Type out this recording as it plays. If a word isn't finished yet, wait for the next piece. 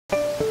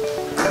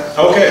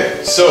Okay,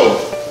 so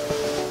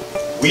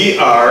we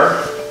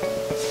are,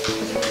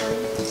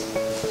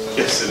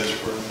 yes, it is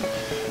recording.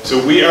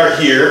 So we are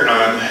here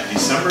on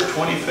December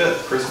 25th,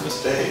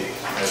 Christmas Day,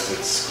 as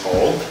it's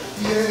called.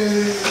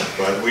 Yay!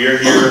 But we are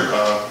here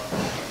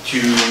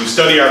to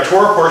study our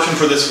Torah portion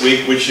for this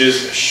week, which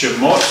is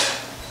Shemot,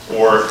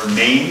 or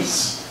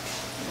names.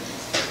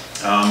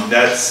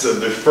 That's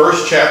the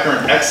first chapter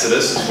in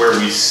Exodus is where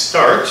we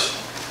start.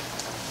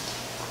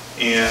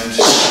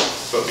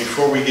 But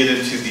before we get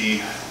into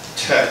the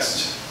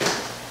text,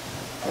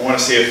 I want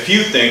to say a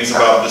few things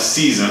about the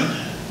season.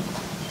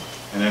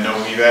 And I know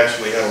we've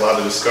actually had a lot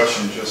of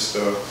discussion just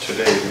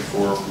today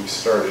before we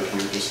started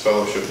here, just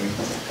fellowshipping.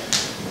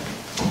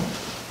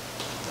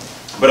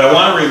 But I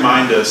want to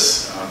remind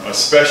us,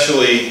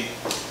 especially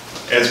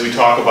as we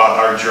talk about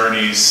our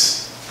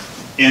journeys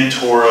in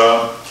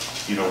Torah,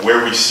 you know,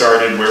 where we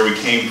started, where we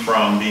came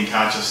from, being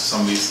conscious of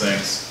some of these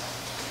things.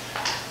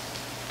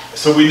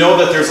 So we know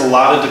that there's a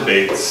lot of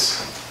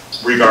debates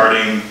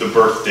regarding the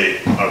birth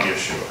date of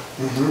Yeshua,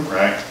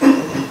 right?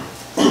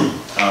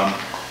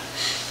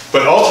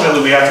 But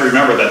ultimately we have to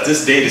remember that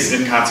this date is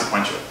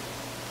inconsequential.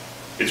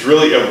 It's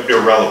really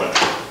irrelevant.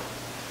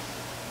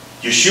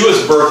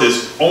 Yeshua's birth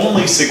is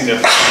only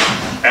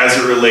significant as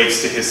it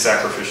relates to his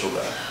sacrificial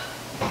death.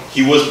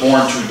 He was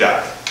born to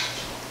die.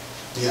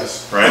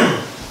 Yes. Right?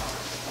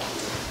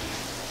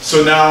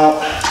 So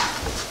now,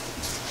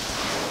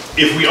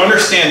 if we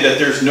understand that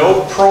there's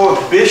no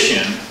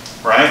prohibition,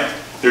 right?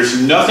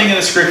 There's nothing in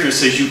the scripture that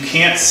says you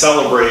can't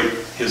celebrate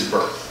his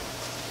birth.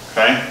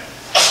 Okay?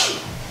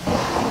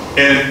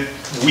 And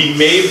we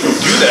may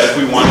do that if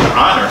we want to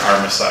honor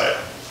our Messiah.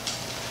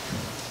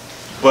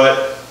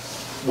 But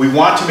we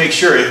want to make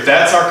sure, if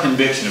that's our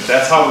conviction, if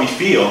that's how we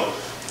feel,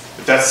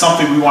 if that's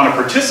something we want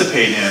to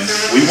participate in,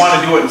 we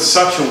want to do it in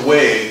such a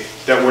way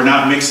that we're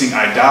not mixing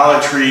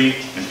idolatry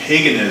and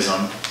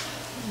paganism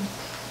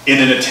in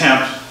an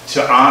attempt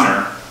to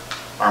honor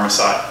our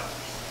Messiah.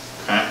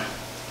 Okay?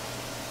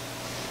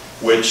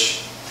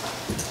 Which,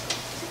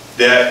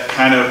 that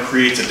kind of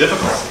creates a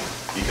difficulty,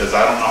 because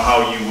I don't know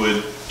how you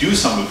would do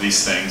some of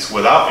these things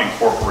without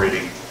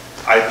incorporating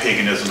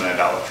paganism and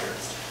idolatry.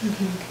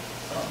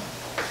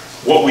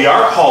 What we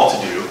are called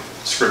to do,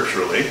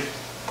 scripturally,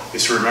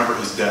 is to remember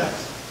his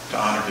death, to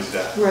honor his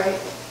death. Right.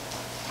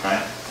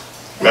 Right?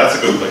 That's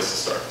a good place to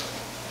start.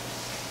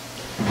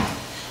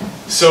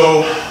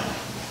 So,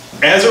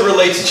 as it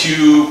relates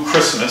to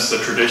Christmas, the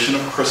tradition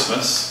of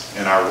Christmas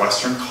in our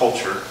Western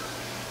culture,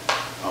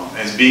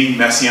 as being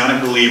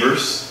Messianic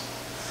believers,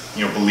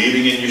 you know,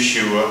 believing in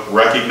Yeshua,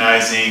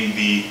 recognizing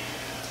the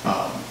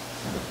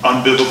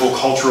unbiblical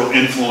cultural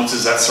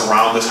influences that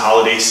surround this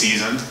holiday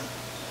season,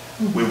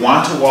 we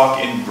want to walk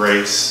in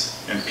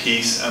grace and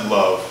peace and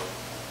love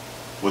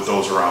with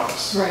those around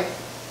us. Right.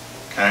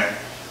 Okay?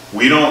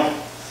 We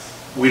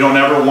don't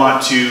ever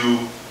want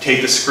to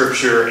take the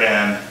scripture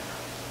and,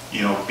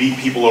 you know, beat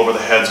people over the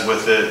heads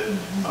with it.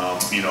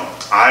 You know,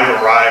 I've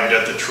arrived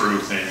at the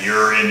truth and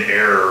you're in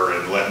error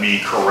and let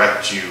me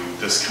correct you.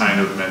 This kind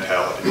of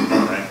mentality,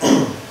 right?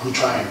 I'm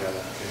trying to.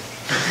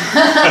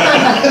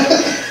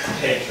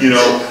 You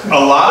know, a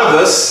lot of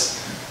us,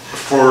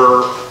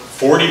 for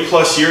 40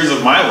 plus years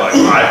of my life,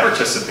 I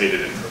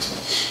participated in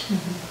Christmas.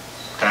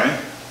 Okay?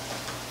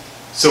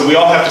 So we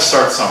all have to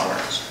start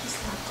somewhere.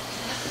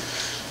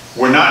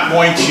 We're not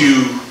going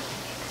to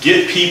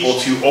get people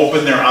to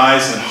open their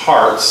eyes and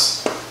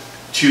hearts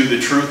to the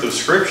truth of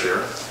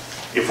Scripture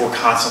if we're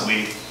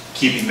constantly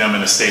keeping them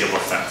in a state of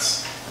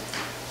offense.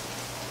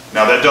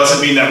 Now that doesn't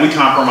mean that we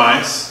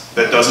compromise.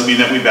 That doesn't mean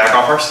that we back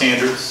off our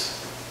standards.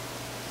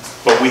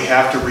 But we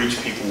have to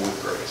reach people with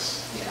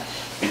grace. Yeah.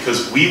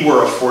 Because we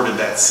were afforded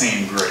that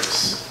same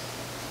grace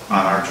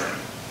on our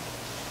journey.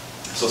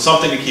 So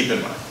something to keep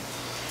in mind.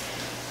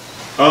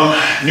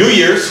 New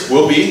Year's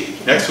will be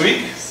next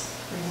week.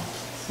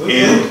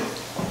 And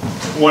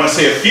I want to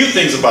say a few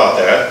things about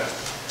that.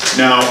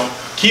 Now,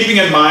 keeping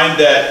in mind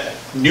that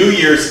New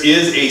Year's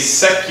is a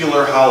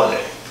secular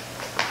holiday.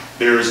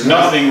 There is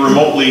nothing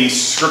remotely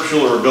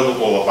scriptural or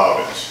biblical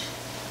about it.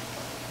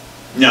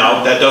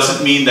 Now, that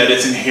doesn't mean that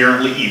it's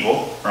inherently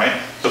evil,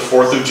 right? The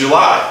 4th of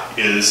July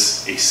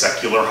is a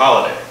secular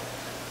holiday.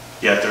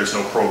 Yet there's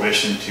no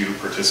prohibition to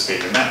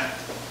participate in that,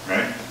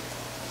 right?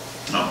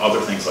 Other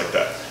things like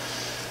that.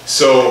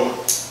 So,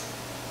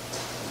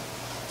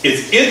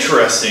 it's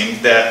interesting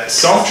that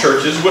some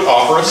churches would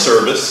offer a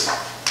service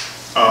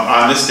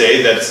on this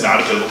day that's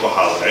not a biblical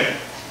holiday.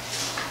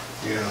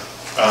 Yeah.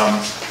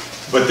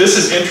 But this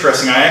is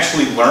interesting. I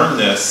actually learned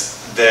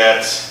this,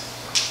 that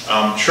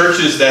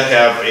churches that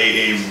have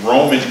a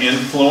Roman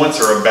influence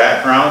or a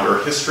background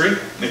or history,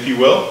 if you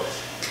will,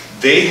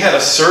 they had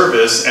a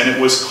service and it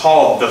was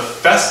called the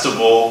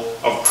Festival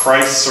of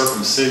Christ's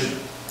Circumcision.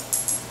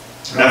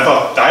 And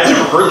I had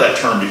never heard that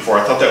term before.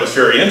 I thought that was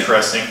very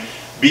interesting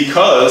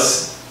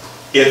because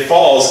it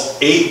falls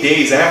 8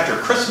 days after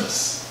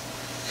Christmas.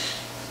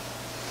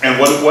 And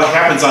what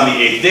happens on the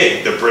 8th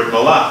day? The Brit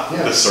Milah,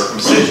 the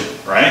circumcision,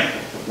 right?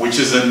 Which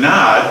is a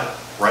nod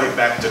right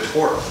back to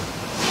Torah.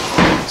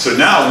 So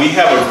now we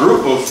have a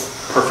group of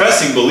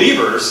professing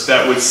believers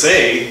that would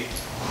say,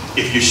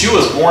 if Yeshua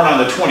is born on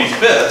the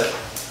 25th,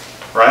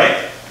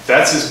 right? If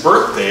that's his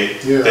birthday,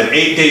 then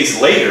 8 days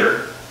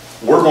later,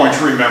 we're going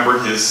to remember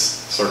his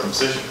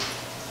circumcision.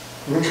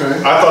 Okay.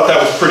 I thought that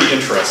was pretty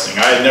interesting.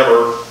 I had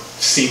never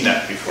seen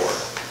that before.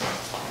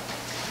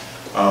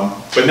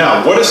 But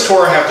now, what does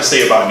Torah have to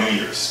say about New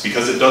Year's?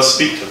 Because it does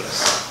speak to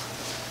this.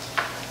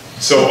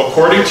 So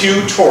according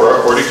to Torah,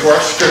 according to our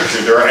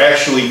scripture, there are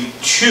actually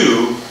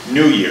 2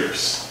 New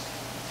Years.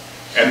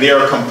 And they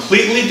are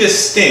completely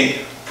distinct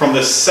from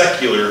the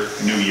secular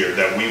New Year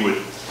that we would,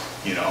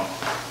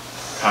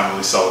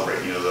 commonly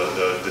celebrate,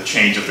 the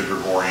change of the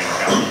Gregorian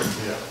calendar.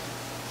 Yeah.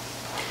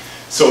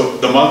 So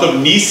the month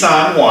of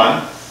Nisan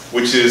 1,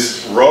 which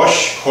is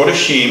Rosh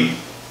Hodeshim,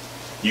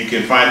 you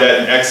can find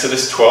that in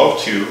Exodus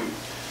 12:2.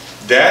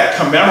 That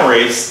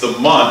commemorates the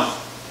month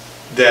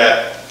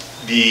that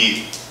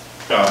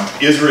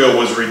Israel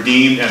was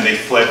redeemed and they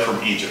fled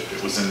from Egypt.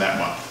 It was in that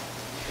month.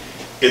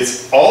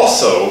 It's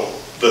also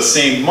the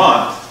same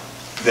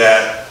month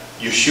that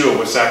Yeshua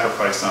was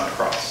sacrificed on the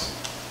cross.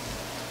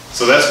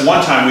 So that's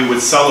one time we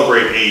would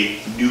celebrate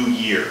a new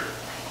year,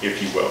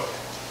 if you will.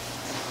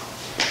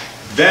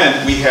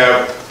 Then we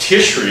have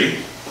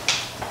Tishri,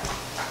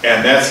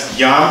 and that's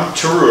Yom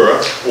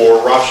Teruah,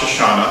 or Rosh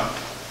Hashanah.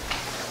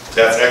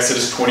 That's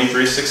Exodus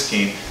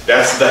 23:16.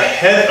 That's the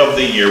head of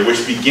the year,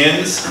 which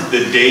begins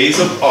the days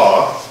of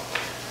awe,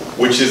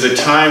 which is a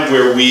time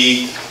where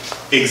we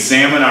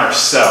examine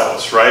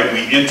ourselves, right?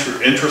 We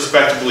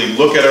introspectively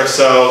look at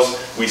ourselves.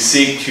 We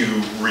seek to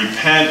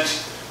repent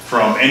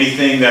from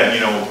anything that,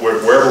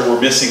 wherever we're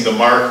missing the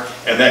mark.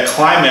 And that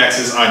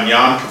climaxes on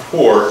Yom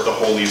Kippur, the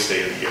holiest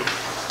day of the year,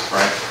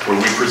 right? Where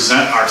we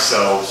present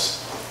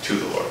ourselves to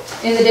the Lord.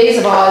 In the days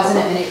of awe, isn't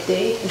it an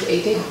 8-day? Is it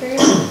 8-day period?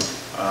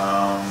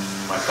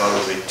 I thought it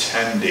was a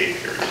 10-day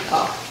period.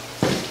 Oh.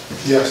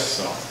 Yes.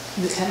 So.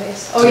 Is it 10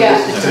 days? Oh, yeah.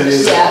 10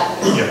 days.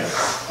 Yeah. Yeah.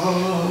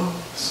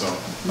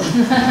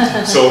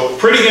 So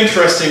pretty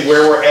interesting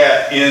where we're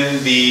at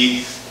in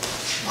the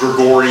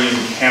Gregorian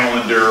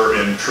calendar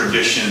and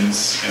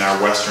traditions in our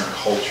Western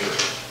culture.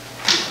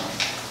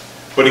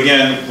 But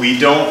again, we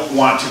don't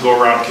want to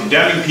go around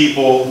condemning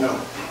people.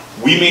 No.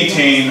 We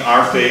maintain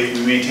our faith,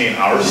 we maintain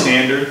our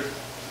standard.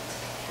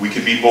 We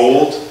can be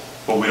bold,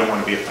 but we don't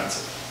want to be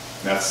offensive.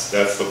 That's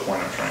the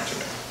point I'm trying to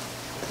make.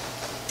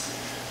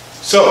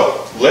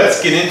 So let's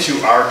get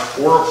into our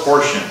Torah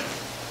portion.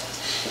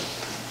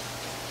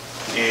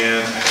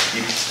 And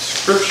the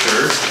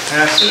scripture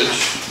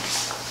passage,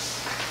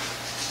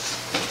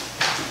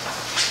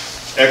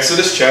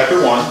 Exodus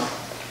chapter 1.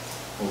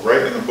 We're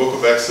right in the book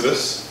of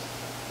Exodus.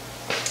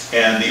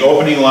 And the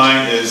opening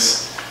line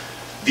is,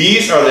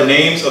 "These are the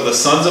names of the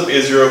sons of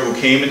Israel who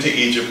came into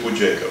Egypt with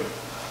Jacob.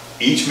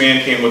 Each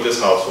man came with his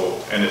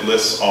household," and it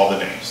lists all the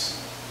names.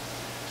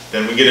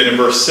 Then we get into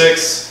verse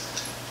 6.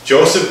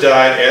 "Joseph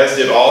died, as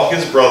did all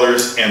his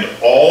brothers and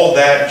all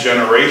that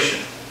generation."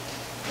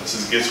 This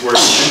gets where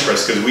it's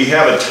interesting, because we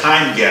have a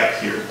time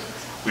gap here.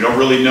 We don't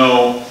really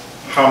know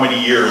how many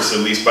years, at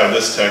least by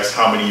this text,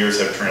 how many years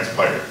have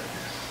transpired.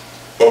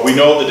 But we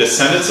know the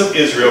descendants of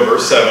Israel,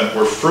 verse 7,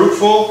 were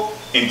fruitful,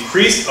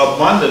 increased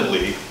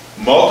abundantly,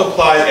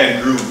 multiplied,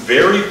 and grew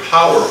very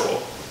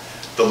powerful.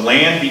 The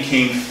land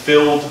became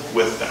filled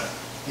with them.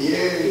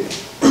 Yay.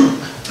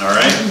 All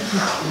right?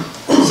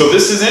 So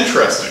this is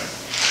interesting,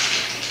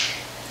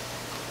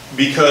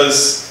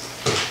 because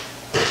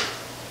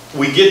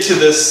we get to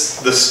the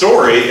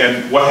story,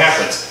 and what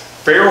happens?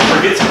 Pharaoh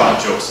forgets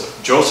about Joseph.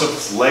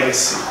 Joseph's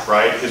legacy,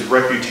 right? His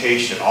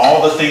reputation,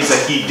 all the things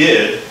that he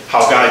did,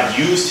 how God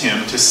used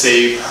him to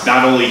save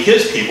not only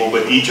his people,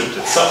 but Egypt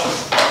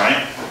itself,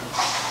 right?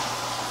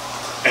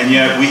 And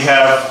yet we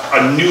have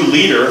a new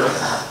leader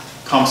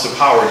comes to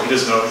power. He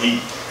doesn't know,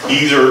 he's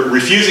either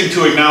refusing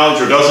to acknowledge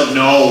or doesn't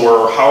know,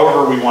 or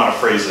however we want to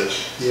phrase it.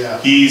 Yeah.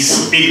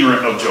 He's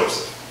ignorant of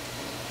Joseph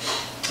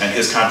and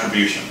his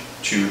contribution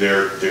to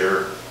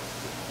their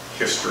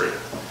history.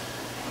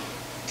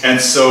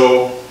 And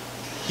so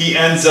he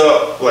ends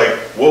up like,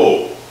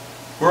 whoa,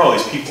 who are all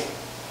these people,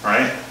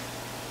 right?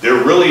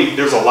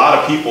 There's a lot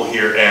of people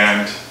here,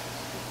 and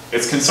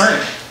it's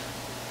concerning,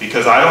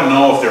 because I don't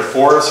know if they're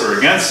for us or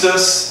against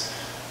us.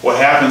 What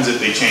happens if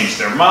they change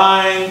their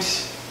mind?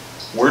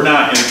 We're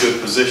not in a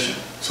good position,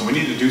 so we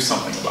need to do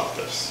something about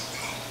this.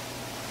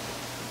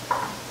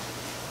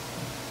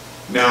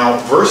 Now,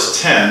 verse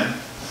 10,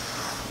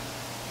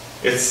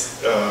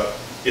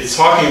 it's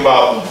talking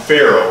about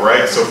Pharaoh,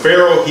 right? So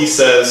Pharaoh, he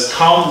says,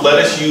 "Come, let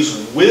us use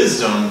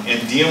wisdom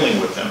in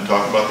dealing with them,"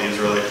 talking about the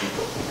Israelite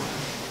people.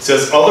 It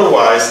says,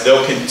 "Otherwise,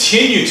 they'll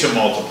continue to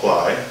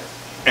multiply,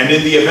 and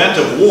in the event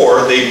of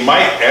war, they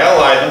might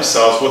ally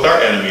themselves with our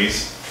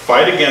enemies,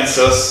 fight against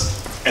us,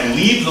 and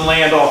leave the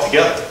land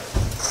altogether."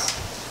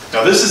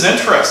 Now this is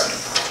interesting.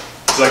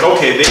 It's like,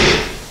 okay, they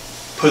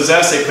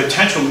possess a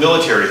potential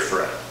military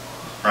threat,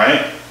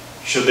 right?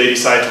 Should they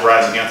decide to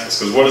rise against us.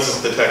 Because what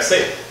does the text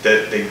say?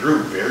 That they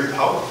grew very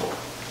powerful.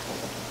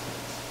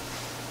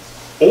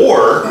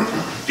 Or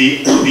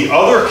the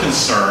other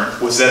concern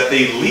was that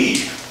they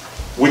leave.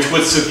 which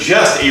would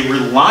suggest a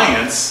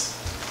reliance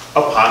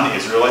upon the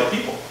Israelite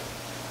people,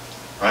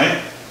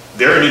 right?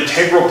 They're an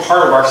integral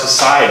part of our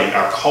society,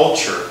 our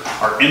culture,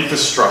 our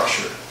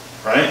infrastructure,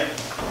 right?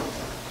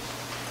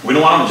 We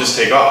don't want them to just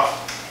take off.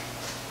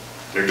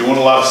 They're doing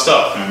a lot of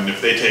stuff, and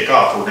if they take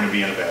off, we're going to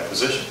be in a bad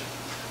position.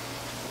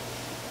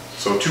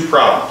 So 2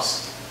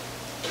 problems.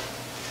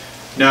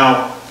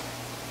 Now,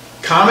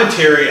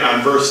 commentary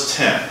on verse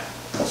 10.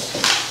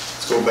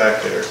 Let's go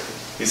back there.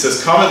 He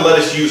says, "Come and let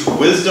us use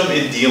wisdom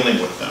in dealing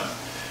with them."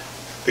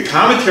 The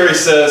commentary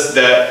says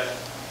that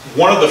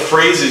one of the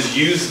phrases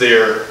used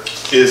there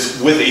is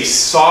with a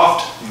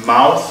soft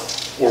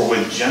mouth or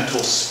with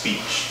gentle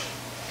speech.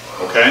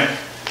 Okay?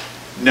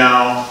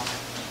 Now,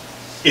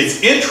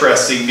 it's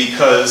interesting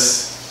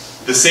because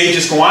the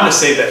sages go on to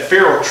say that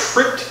Pharaoh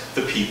tricked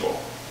the people.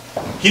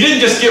 He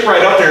didn't just get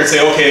right up there and say,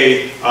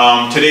 okay,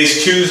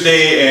 today's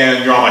Tuesday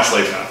and you're on my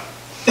slave now.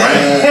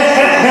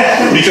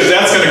 Right? Because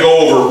that's going to go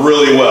over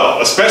really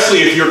well,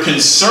 especially if you're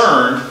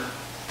concerned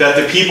that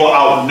the people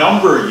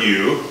outnumber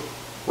you,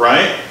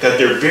 right? That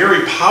they're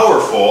very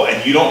powerful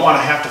and you don't want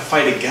to have to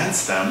fight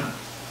against them.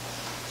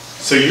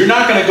 So you're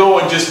not going to go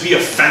and just be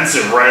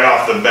offensive right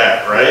off the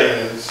bat,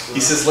 right? He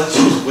says, let's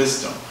use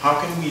wisdom. How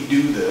can we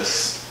do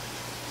this?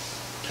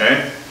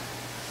 Okay?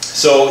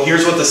 So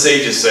here's what the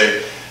sages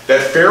say.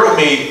 That Pharaoh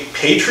made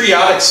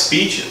patriotic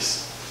speeches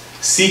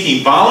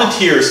seeking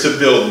volunteers to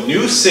build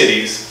new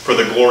cities for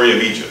the glory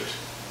of Egypt.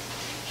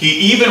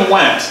 He even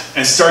went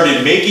and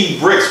started making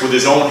bricks with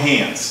his own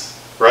hands,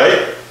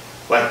 right?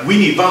 Like, we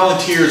need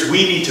volunteers,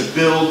 we need to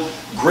build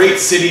great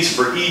cities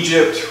for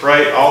Egypt,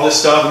 right? All this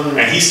stuff,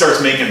 and he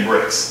starts making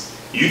bricks.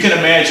 You can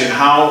imagine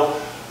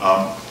how,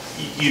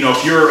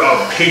 if you're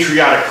a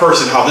patriotic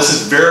person, how this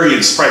is very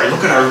inspiring.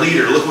 Look at our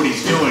leader, look what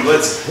he's doing.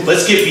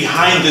 Let's get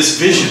behind this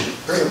vision.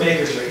 Brick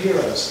makers are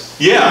heroes.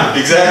 Yeah,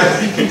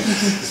 exactly.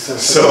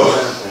 So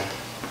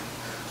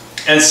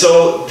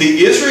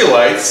the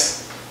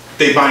Israelites,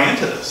 they buy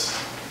into this.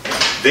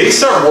 They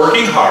start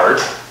working hard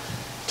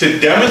to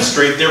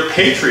demonstrate their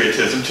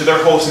patriotism to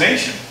their host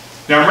nation.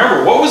 Now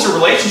remember, what was the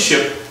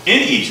relationship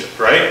in Egypt,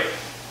 right?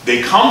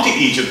 They come to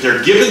Egypt,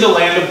 they're given the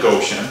land of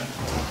Goshen,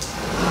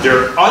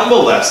 they're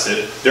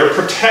unmolested, they're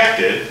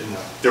protected,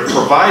 they're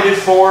provided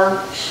for.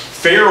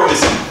 Pharaoh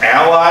is an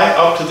ally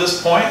up to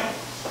this point.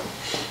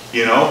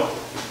 You know,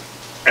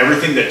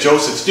 everything that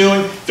Joseph's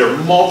doing, they're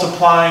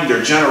multiplying,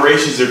 their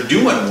generations, they're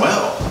doing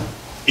well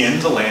in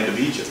the land of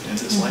Egypt, in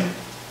this land.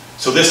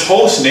 So this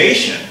host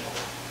nation,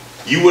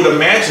 you would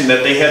imagine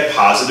that they had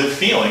positive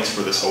feelings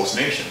for this host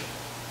nation.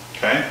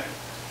 Okay?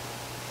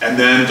 And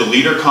then the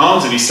leader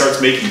comes and he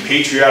starts making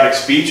patriotic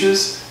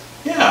speeches.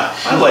 Yeah,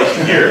 I like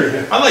it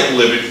here. I like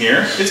living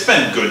here. It's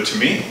been good to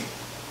me.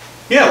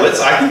 Yeah,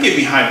 I can get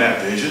behind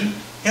that vision.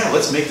 Yeah,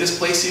 let's make this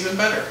place even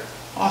better.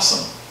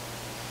 Awesome.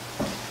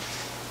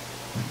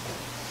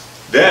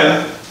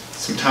 Then,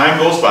 some time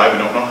goes by, we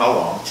don't know how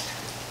long.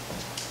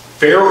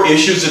 Pharaoh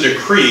issues a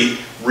decree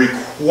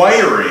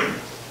requiring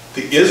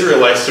the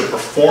Israelites to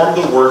perform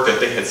the work that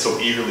they had so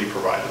eagerly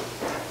provided.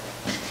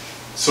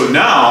 So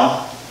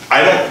now,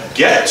 I don't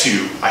get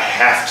to, I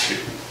have to.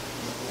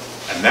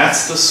 And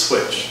that's the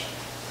switch.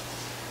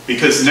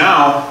 Because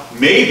now,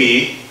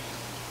 maybe,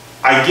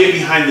 I get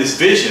behind this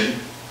vision,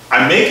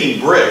 I'm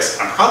making bricks,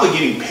 I'm probably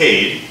getting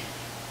paid,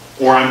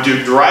 or I'm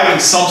deriving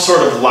some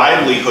sort of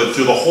livelihood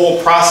through the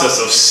whole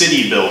process of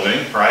city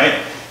building, right?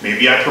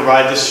 Maybe I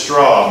provide the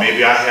straw,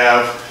 maybe I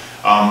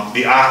have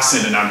the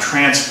oxen and I'm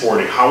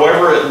transporting,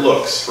 however it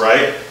looks,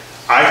 right?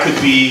 I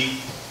could be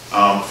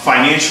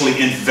financially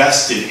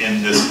invested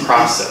in this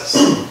process.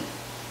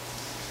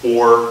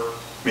 Or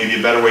maybe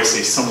a better way to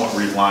say somewhat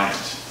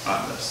reliant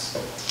on this.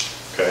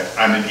 Okay,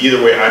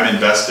 either way, I'm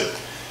invested.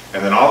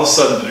 And then all of a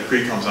sudden the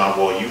decree comes out,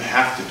 well, you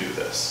have to do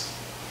this.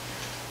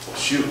 Well,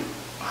 shoot,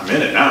 I'm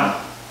in it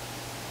now.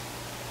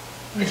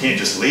 I can't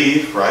just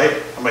leave,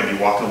 right? I might be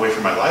walking away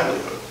from my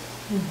livelihood.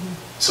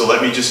 So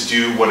let me just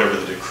do whatever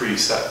the decree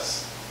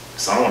says.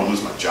 Because I don't want to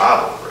lose my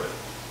job over it.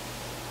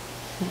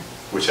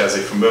 Which has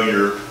a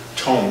familiar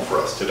tone for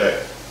us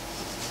today.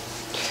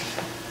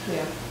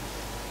 Yeah.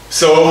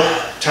 So,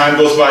 time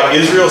goes by.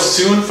 Israel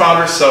soon found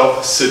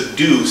herself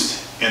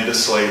seduced into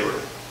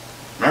slavery.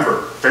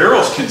 Remember,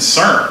 Pharaoh's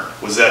concern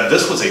was that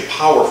this was a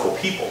powerful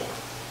people.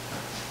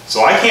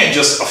 So I can't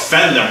just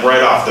offend them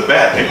right off the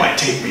bat. They might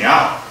take me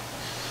out.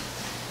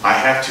 I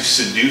have to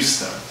seduce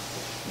them.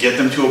 Get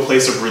them to a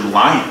place of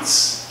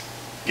reliance.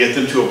 Get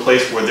them to a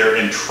place where they're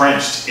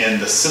entrenched in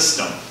the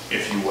system,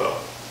 if you will.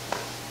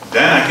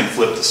 Then I can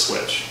flip the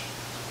switch.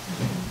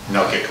 And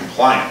they'll get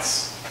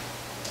compliance.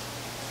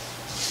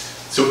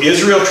 So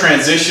Israel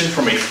transitioned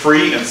from a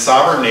free and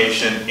sovereign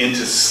nation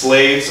into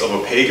slaves of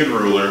a pagan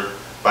ruler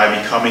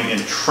by becoming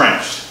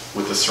entrenched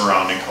with the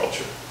surrounding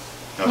culture.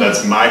 Now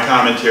that's my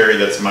commentary,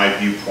 that's my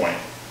viewpoint.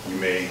 You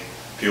may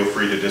feel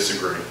free to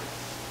disagree.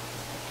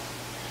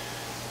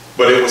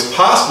 But it was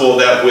possible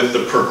that with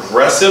the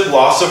progressive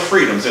loss of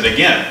freedoms, and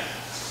again,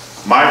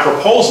 my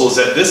proposal is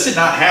that this did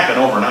not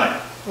happen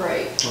overnight.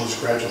 Right. It was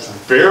a gradual thing.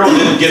 Pharaoh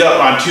didn't get up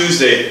on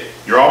Tuesday,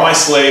 You're all my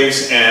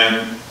slaves,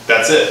 and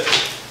that's it.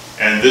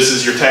 And this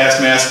is your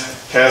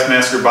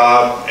taskmaster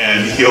Bob,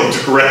 and he'll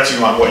direct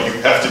you on what you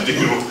have to do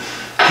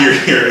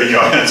here,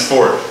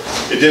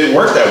 henceforth. It didn't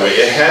work that way.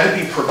 It had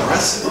to be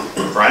progressive,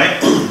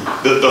 right?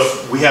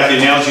 We have the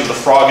analogy of the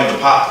frog in the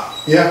pot.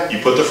 Yeah. You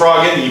put the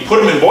frog in, and you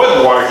put him in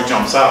boiling water, he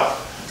jumps out.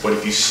 But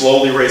if you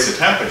slowly raise the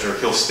temperature,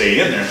 he'll stay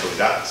in there until he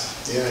dies.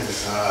 Yeah,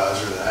 because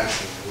there's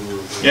action.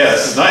 Yeah,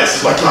 this is nice.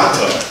 It's like hot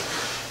tub.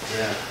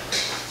 Yeah.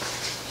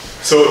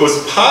 So it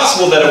was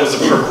possible that it was a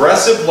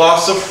progressive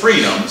loss of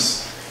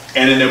freedoms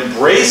and an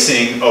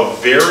embracing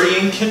of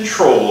varying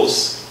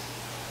controls.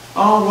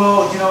 Oh,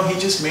 well, he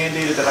just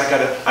mandated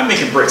that I'm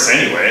making bricks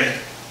anyway.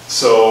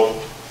 So,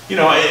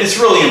 it's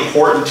really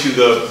important to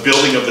the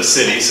building of the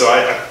city. So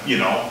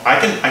I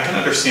can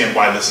understand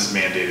why this is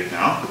mandated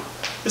now.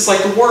 It's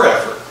like the war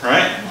effort,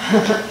 right?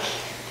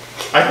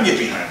 I can get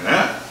behind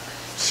that.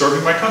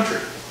 Serving my country.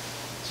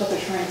 That's what they're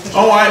trying to do.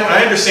 Oh,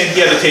 I understand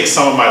he had to take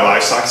some of my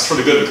livestock. It's for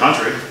the good of the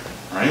country,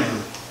 right?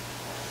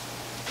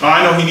 Mm-hmm.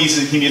 I know he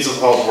needs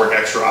us all to work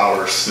extra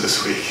hours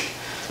this week.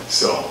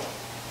 So,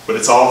 but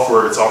it's all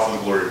for the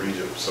glory of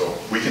Egypt. So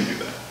we can do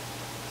that.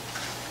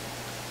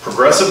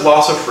 Progressive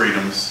loss of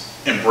freedoms,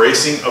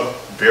 embracing of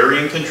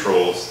varying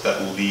controls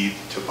that lead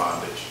to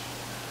bondage.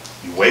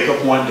 You wake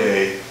up one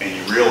day and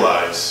you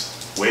realize,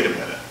 wait a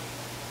minute,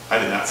 I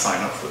did not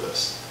sign up for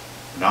this.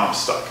 Now I'm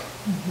stuck.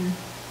 Mm-hmm.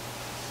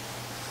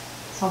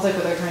 Sounds like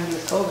what they're trying to do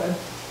with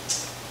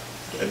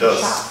COVID. It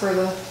does. Shot for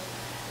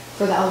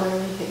the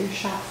elderly, get your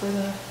shot for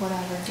the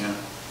whatever.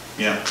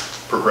 Yeah.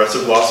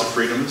 Progressive loss of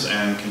freedoms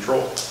and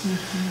control.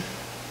 Mm-hmm.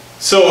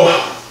 So,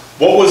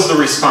 what was the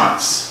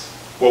response?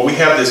 Well, we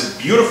have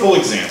this beautiful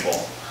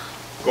example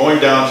going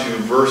down to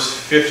verse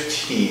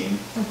 15.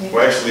 Okay.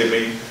 Well, actually,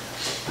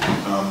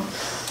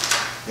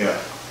 it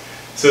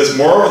says,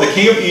 moreover, the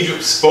king of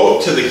Egypt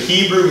spoke to the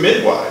Hebrew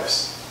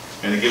midwives,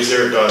 and it gives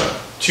their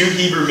 2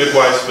 Hebrew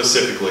midwives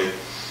specifically.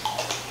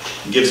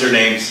 It gives their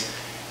names.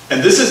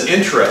 And this is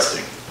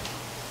interesting.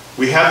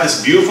 We have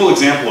this beautiful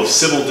example of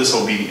civil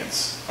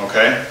disobedience,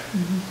 okay?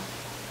 Mm-hmm.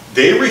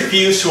 They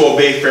refused to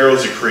obey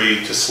Pharaoh's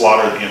decree to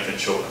slaughter the infant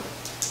children,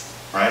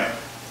 right?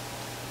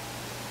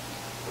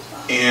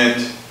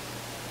 And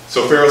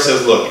so Pharaoh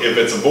says, look, if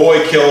it's a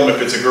boy, kill him.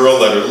 If it's a girl,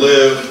 let her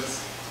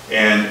live.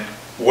 And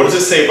what does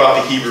it say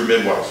about the Hebrew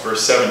midwives?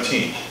 Verse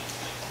 17.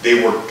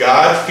 They were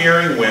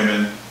God-fearing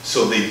women,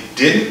 so they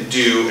didn't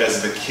do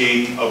as the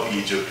king of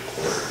Egypt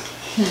ordered.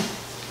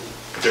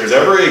 If there's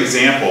ever an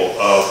example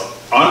of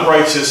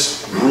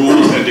unrighteous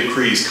rules and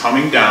decrees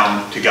coming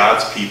down to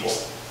God's people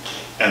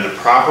and the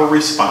proper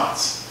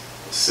response,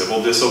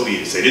 civil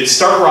disobedience. They didn't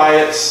start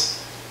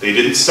riots. They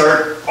didn't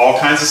start all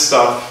kinds of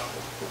stuff.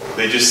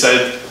 They just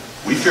said,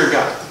 we fear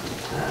God.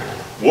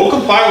 We'll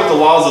comply with the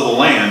laws of the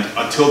land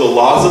until the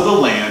laws of the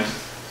land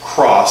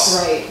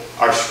cross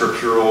our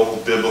scriptural,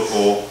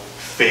 biblical,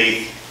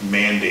 faith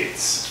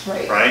mandates.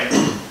 Right?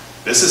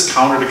 This is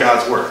counter to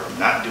God's word. I'm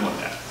not doing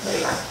that.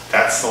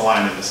 That's the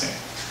line in the sand.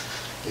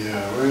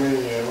 Yeah, we're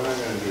not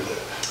going to do that.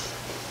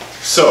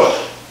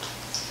 So,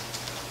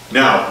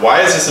 now,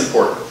 why is this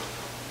important?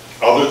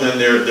 Other than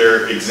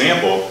their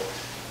example,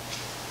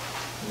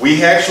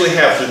 we actually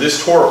have, through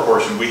this Torah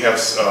portion, we have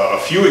a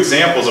few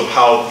examples of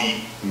how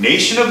the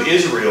nation of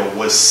Israel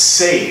was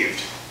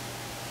saved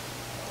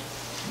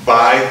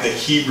by the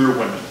Hebrew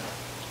women,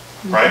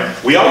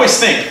 right? We always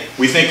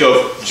think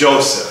of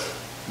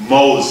Joseph,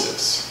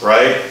 Moses,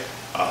 right?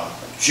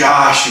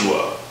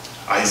 Joshua,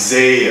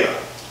 Isaiah,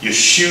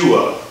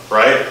 Yeshua,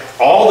 right?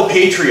 All the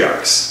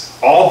patriarchs,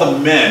 all the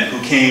men who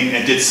came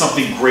and did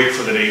something great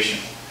for the nation.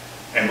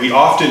 And we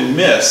often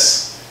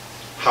miss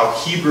how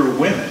Hebrew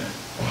women,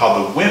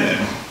 how the women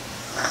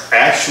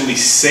actually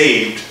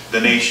saved the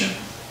nation.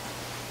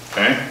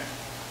 Okay?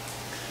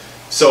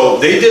 So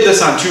they did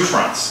this on 2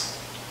 fronts.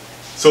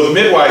 So the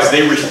midwives,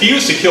 they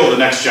refused to kill the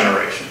next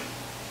generation,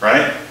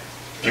 right?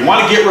 If you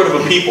want to get rid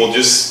of a people,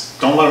 just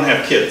don't let them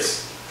have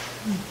kids.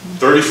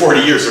 30,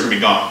 40 years, they're going to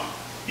be gone.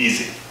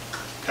 Easy.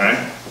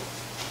 Okay?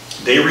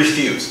 They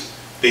refused.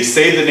 They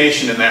saved the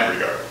nation in that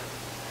regard.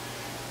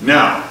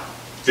 Now,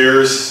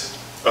 there's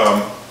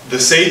the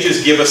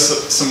sages give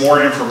us some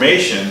more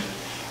information,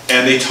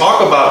 and they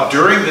talk about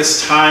during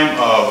this time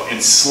of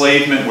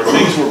enslavement where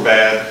things were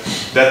bad,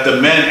 that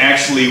the men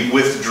actually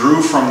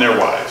withdrew from their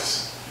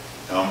wives.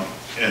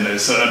 And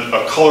it's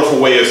a colorful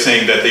way of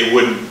saying that they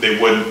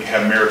wouldn't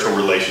have marital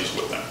relations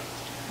with them.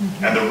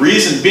 And the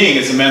reason being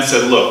is the men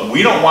said, look,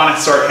 we don't want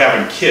to start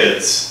having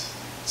kids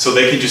so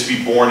they can just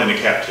be born into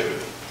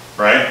captivity,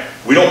 right?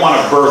 We don't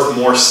want to birth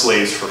more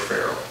slaves for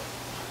Pharaoh.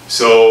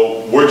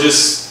 So we're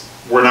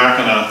not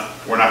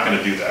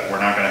gonna do that. We're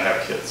not gonna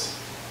have kids.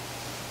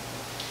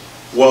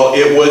 Well,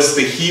 it was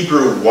the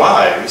Hebrew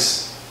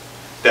wives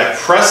that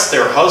pressed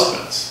their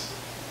husbands.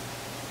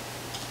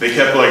 They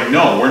kept like,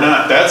 no, we're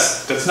not,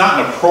 that's not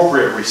an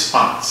appropriate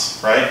response,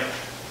 right?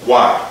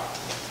 Why?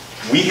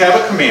 We have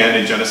a command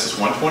in Genesis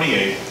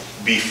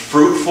 1:28, be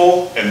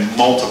fruitful and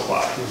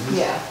multiply.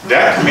 Yeah.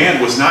 That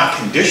command was not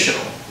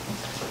conditional.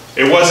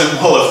 It wasn't,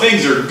 well, if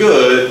things are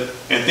good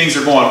and things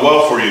are going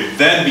well for you,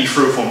 then be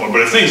fruitful.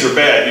 But if things are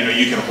bad,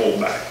 you can hold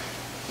back.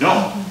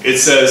 No, it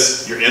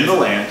says you're in the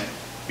land,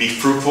 be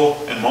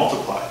fruitful and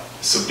multiply,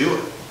 subdue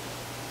it.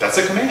 That's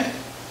a command.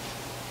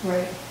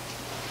 Right.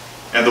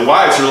 And the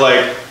wives are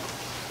like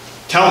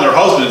telling their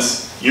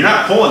husbands, you're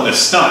not pulling this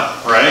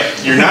stunt, right?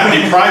 You're not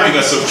depriving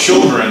us of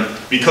children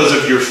because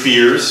of your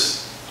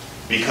fears,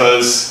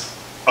 because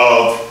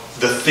of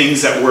the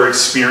things that we're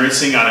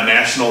experiencing on a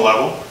national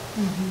level,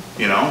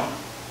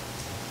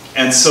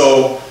 And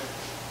so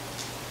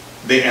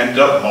they end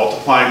up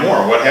multiplying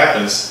more. What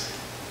happens?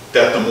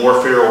 That the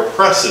more Pharaoh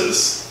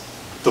presses,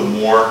 the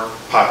more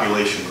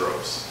population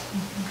grows,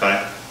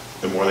 okay?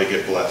 The more they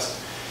get blessed.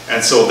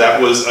 And so that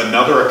was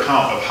another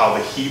account of how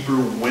the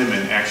Hebrew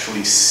women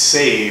actually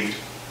saved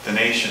the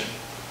nation.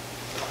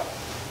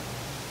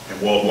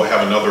 And we'll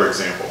have another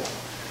example.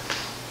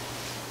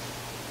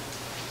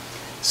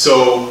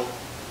 So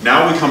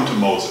now we come to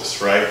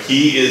Moses, right?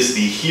 He is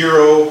the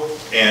hero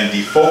and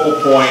the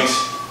focal point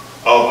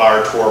of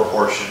our Torah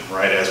portion,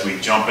 right? As we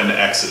jump into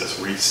Exodus,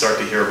 we start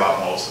to hear about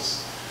Moses.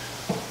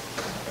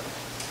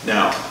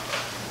 Now,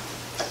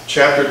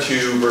 chapter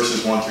 2,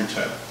 verses 1 through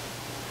 10.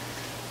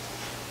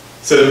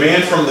 So the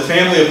man from the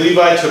family of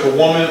Levi took a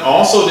woman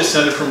also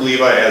descended from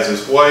Levi as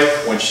his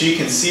wife. When she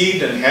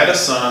conceived and had a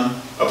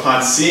son,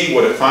 upon seeing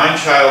what a fine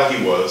child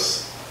he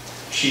was,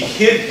 she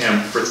hid him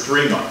for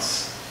 3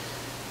 months.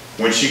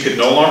 When she could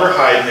no longer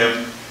hide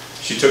him,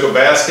 she took a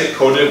basket,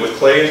 coated it with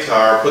clay and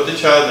tar, put the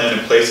child in,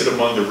 and placed it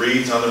among the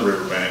reeds on the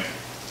riverbank.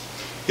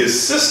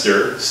 His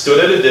sister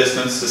stood at a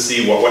distance to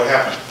see what would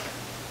happen.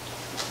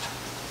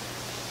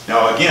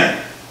 Now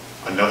again,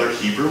 another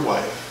Hebrew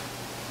wife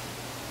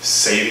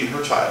saving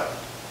her child.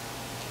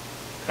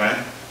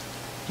 Okay?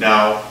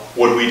 Now,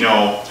 what do we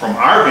know from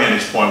our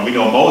vantage point? We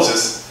know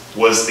Moses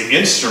was the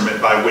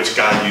instrument by which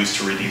God used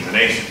to redeem the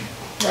nation.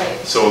 Right.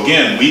 So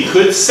again, we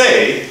could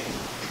say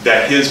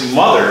that his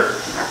mother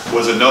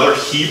was another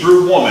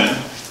Hebrew woman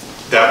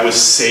that was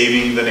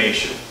saving the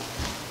nation.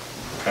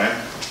 Okay?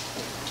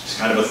 It's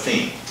kind of a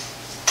theme.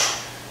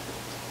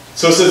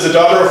 So it says, the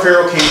daughter of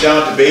Pharaoh came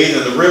down to bathe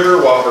in the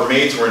river while her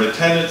maids were in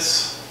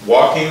attendance,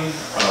 walked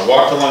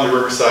along the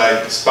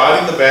riverside,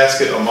 spotting the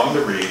basket among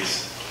the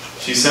reeds.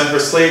 She sent her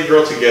slave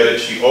girl to get it.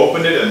 She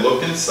opened it and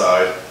looked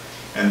inside,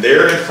 and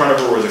there in front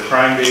of her was a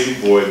crying baby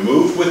boy.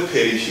 Moved with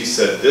pity, she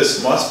said,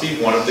 this must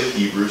be one of the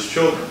Hebrews'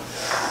 children.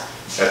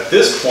 At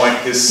this point,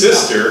 his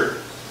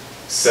sister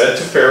said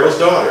to Pharaoh's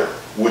daughter,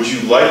 would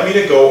you like me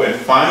to go and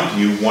find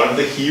you one of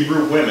the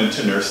Hebrew women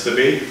to nurse the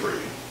baby for you?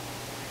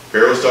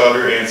 Pharaoh's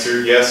daughter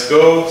answered, yes,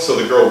 go. So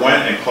the girl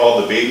went and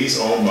called the baby's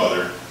own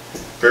mother.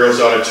 Pharaoh's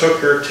daughter took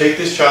her, take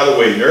this child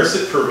away, nurse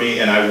it for me,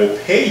 and I will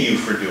pay you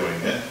for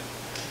doing it.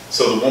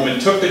 So the woman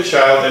took the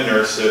child and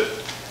nursed it.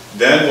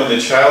 Then when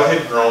the child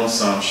had grown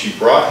some, she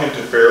brought him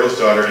to Pharaoh's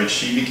daughter, and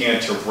she began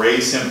to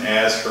raise him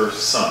as her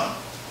son.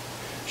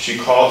 She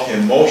called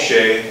him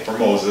Moshe, or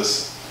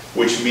Moses,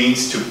 which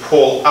means to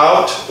pull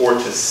out or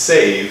to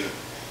save,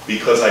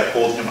 because I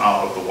pulled him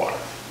out of the water.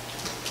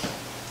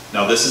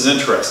 Now this is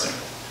interesting.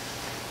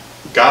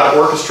 God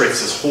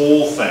orchestrates this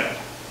whole thing.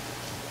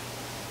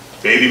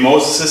 Baby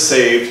Moses is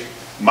saved.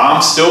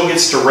 Mom still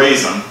gets to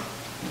raise him.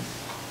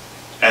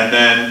 And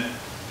then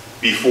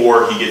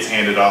before he gets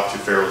handed off to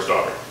Pharaoh's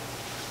daughter.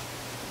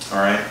 All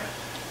right?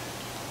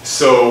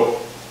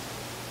 So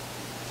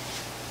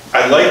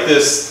I like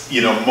this,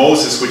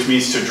 Moses, which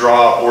means to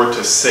draw or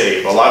to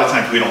save. A lot of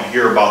times we don't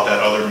hear about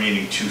that other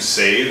meaning, to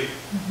save.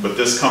 But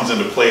this comes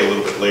into play a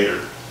little bit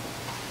later.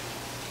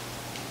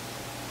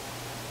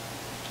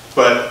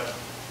 But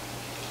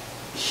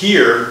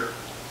here,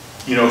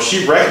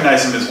 she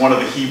recognized him as one of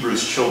the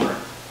Hebrews' children,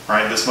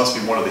 right? This must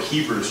be one of the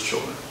Hebrews'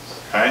 children,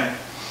 okay?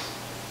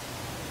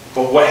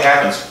 But what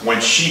happens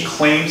when she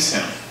claims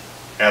him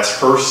as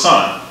her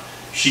son?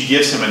 She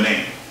gives him a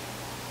name.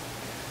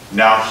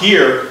 Now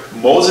here,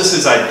 Moses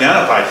is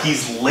identified.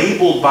 He's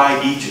labeled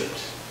by Egypt,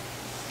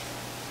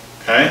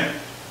 okay?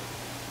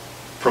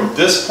 From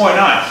this point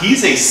on,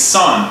 he's a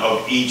son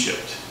of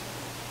Egypt.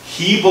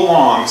 He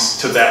belongs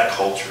to that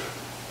culture,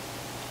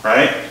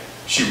 right?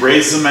 She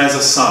raises him as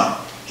a son.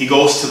 He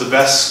goes to the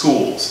best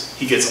schools.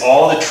 He gets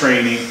all the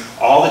training,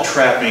 all the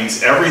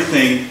trappings,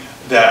 everything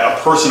that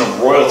a person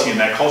of royalty in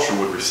that culture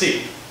would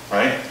receive,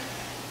 right?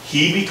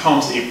 He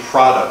becomes a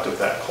product of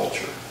that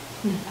culture.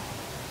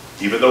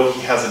 Even though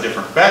he has a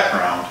different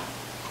background,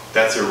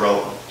 that's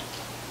irrelevant.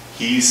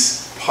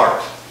 He's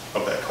part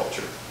of that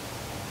culture.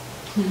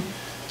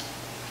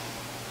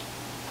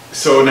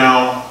 So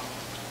now,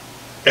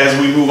 as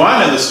we move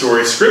on in the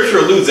story, Scripture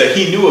alludes that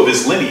he knew of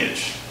his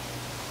lineage.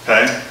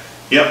 Okay?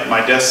 Yep,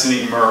 my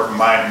descendancy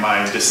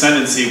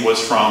was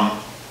from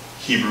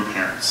Hebrew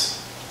parents.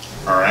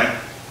 All right?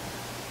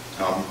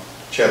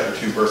 Chapter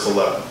 2, verse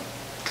 11.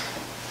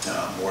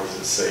 What does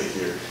it say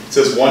here? It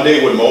says, one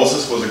day when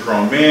Moses was a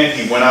grown man,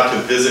 he went out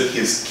to visit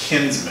his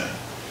kinsmen.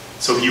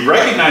 So he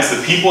recognized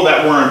the people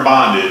that were in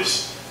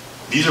bondage.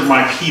 These are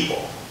my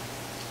people.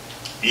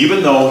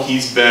 Even though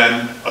he's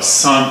been a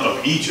son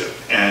of Egypt,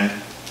 and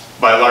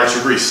by a large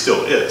degree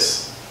still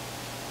is.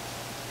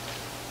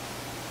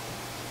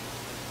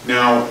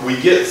 Now, we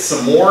get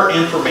some more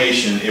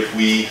information if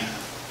we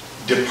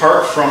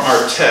depart from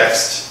our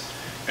text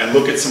and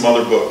look at some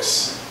other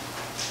books.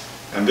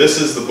 And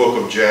this is the book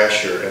of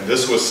Jasher, and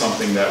this was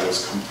something that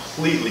was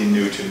completely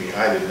new to me.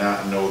 I did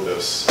not know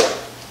this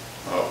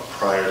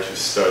prior to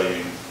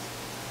studying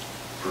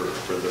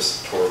for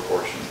this Torah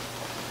portion.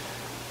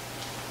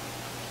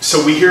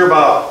 So we hear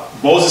about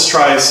Moses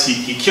tries,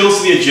 he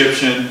kills the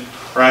Egyptian,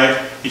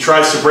 right? He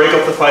tries to break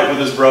up the fight with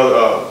his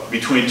brother,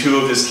 between two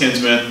of his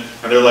kinsmen,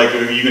 and they're like,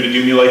 are you going to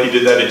do me like you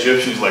did that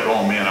Egyptian? He's like,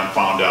 oh man, I'm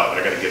found out,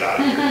 I got to get out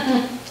of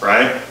here,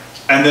 right?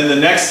 And then the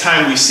next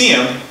time we see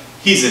him,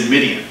 he's in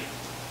Midian.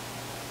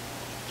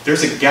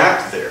 There's a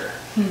gap there.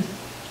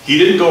 He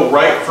didn't go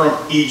right from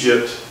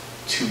Egypt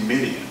to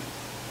Midian,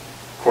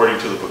 according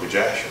to the book of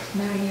Jasher.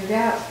 9-year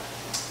gap.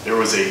 There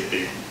was a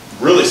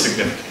really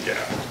significant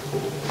gap.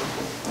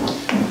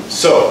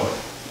 So,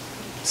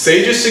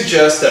 sages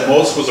suggest that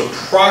Moses was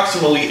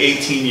approximately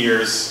 18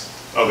 years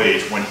of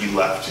age when he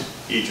left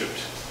Egypt.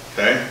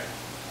 Okay?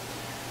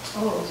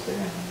 Oh, it was bigger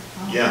than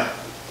that. Yeah.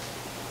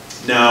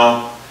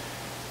 Now,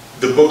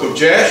 the book of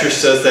Jasher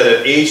says that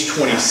at age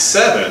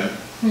 27,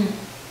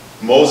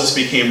 Moses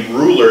became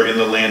ruler in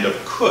the land of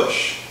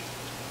Cush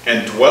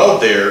and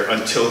dwelled there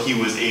until he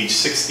was age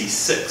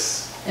 66.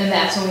 And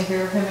that's when we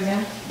hear of him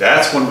again?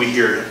 That's when we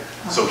hear him.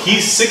 So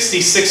he's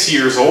 66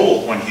 years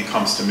old when he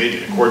comes to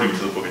Midian, according to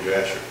the book of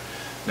Jasher.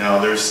 Now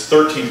there's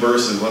 13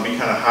 verses. Let me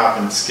kind of hop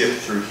and skip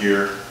through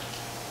here.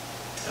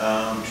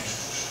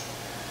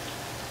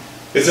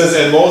 It says,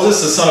 and Moses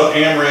the son of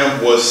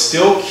Amram was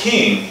still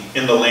king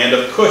in the land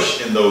of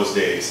Cush in those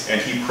days, and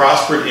he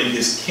prospered in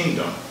his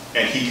kingdom.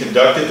 And he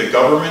conducted the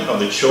government of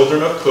the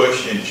children of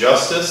Cush in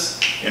justice,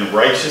 in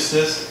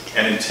righteousness,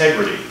 and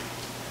integrity.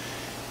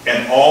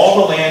 And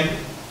all the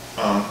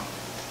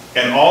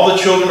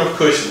children of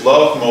Cush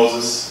loved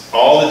Moses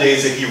all the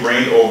days that he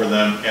reigned over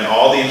them, and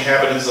all the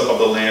inhabitants of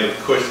the land of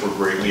Cush were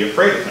greatly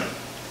afraid of him.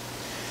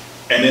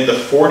 And in the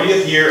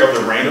 40th year of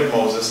the reign of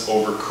Moses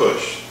over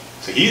Cush,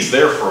 so he's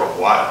there for a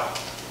while.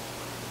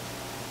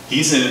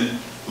 He's in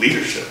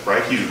leadership,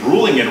 right? He's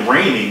ruling and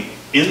reigning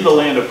in the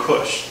land of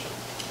Cush.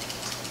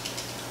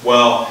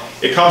 Well,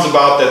 it comes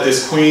about that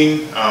this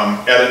queen,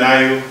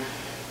 Adoniah,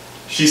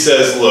 she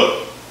says,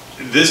 look,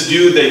 this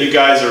dude that you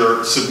guys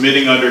are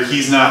submitting under,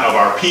 he's not of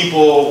our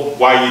people.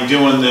 Why are you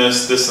doing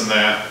this, this and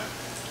that?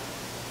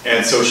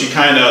 And so she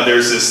kind of,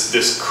 there's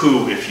this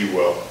coup, if you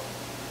will.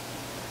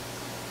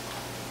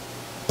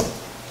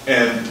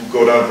 And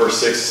go down to verse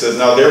 6, it says,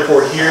 now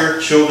therefore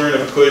hear, children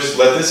of Cush,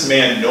 let this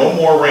man no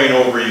more reign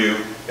over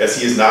you, as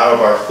he is not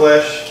of our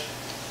flesh.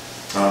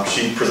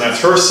 She presents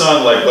her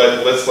son, like,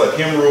 let's let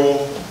him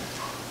rule,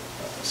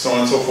 so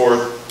on and so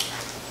forth.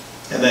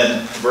 And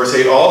then verse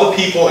 8, all the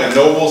people and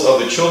nobles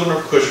of the children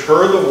of Cush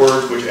heard the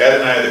words which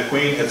Adoniah the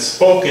queen had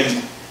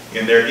spoken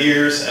in their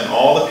ears, and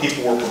all the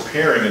people were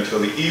preparing until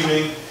the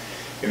evening.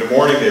 In the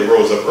morning they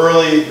rose up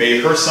early,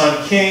 made her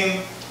son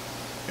king,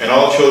 and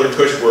all the children of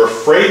Cush were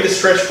afraid to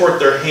stretch forth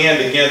their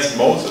hand against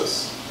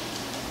Moses.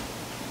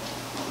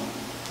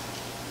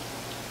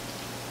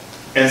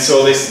 And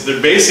so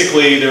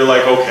they're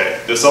like,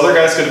 okay, this other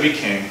guy's going to be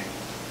king.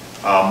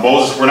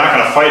 Moses, we're not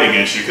going to fight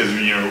against you because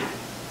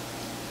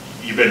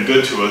you've been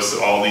good to us,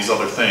 all these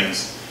other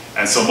things.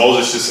 And so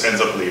Moses just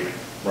ends up leaving,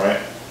 right?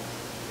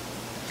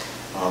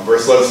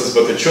 Verse 11 says,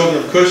 but the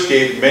children of Cush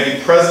gave many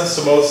presents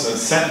to Moses and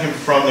sent him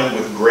from them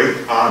with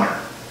great honor.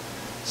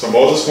 So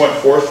Moses went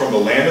forth from the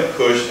land of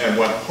Cush and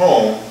went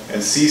home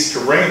and ceased to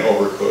reign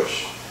over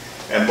Cush.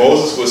 And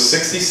Moses was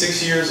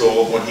 66 years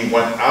old when he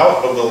went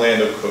out of the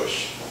land of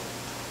Cush.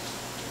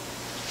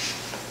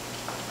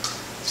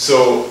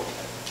 So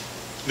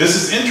this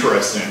is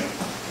interesting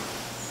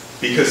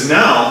because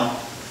now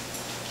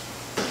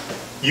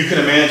you can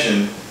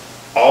imagine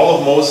all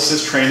of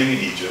Moses' training in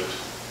Egypt,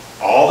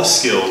 all the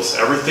skills,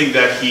 everything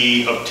that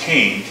he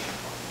obtained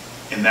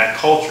in that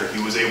culture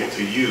he was able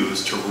to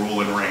use to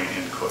rule and reign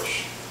in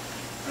Cush.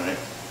 Right?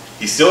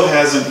 He's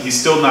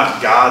still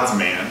not God's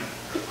man.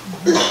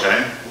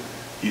 Okay?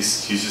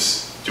 He's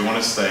just doing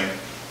his thing,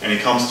 and he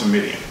comes to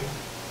Midian.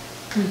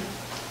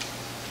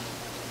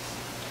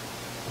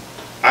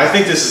 I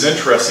think this is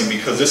interesting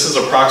because this is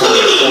approximately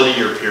a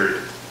 40-year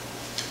period.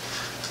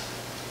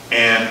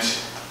 And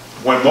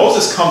when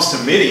Moses comes to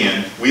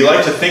Midian, we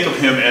like to think of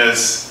him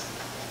as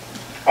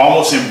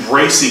almost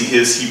embracing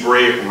his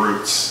Hebraic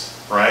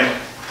roots, right?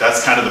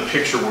 That's kind of the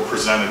picture we're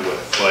presented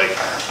with. Like,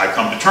 I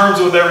come to terms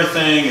with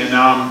everything, and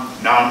now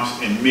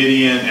I'm in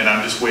Midian, and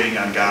I'm just waiting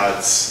on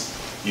God's,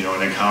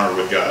 an encounter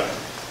with God.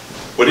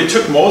 But it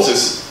took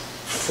Moses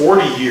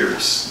 40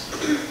 years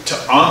to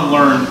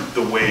unlearn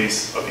the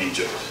ways of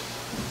Egypt.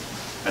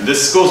 And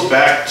this goes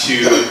back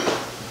to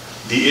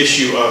the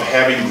issue of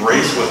having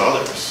grace with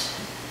others,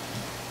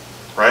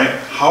 right?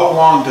 How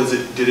long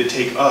did it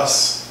take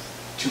us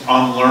to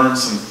unlearn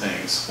some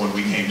things when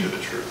we came to the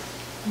truth,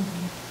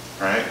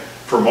 right?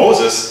 For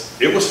Moses,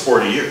 it was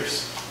 40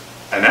 years.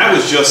 And that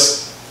was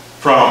just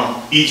from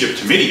Egypt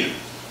to Midian.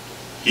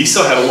 He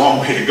still had a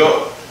long way to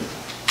go.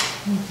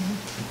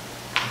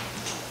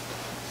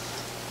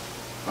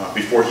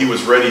 he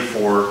was ready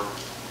for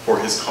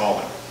his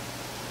calling.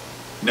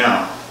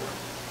 Now,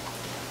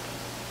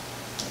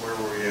 where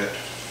were we at?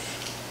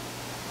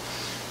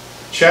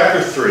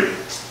 Chapter 3,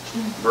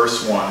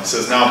 verse 1. It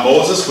says, "Now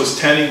Moses was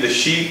tending the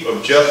sheep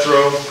of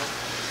Jethro,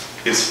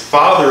 his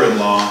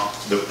father-in-law,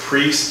 the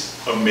priest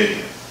of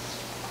Midian."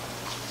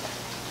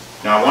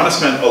 Now I want to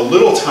spend a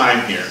little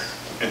time here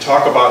and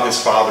talk about his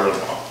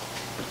father-in-law.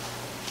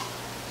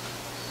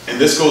 And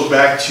this goes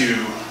back to,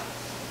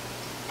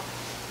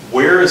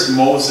 where is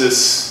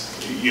Moses,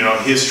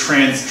 his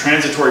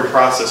transitory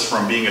process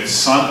from being a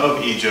son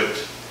of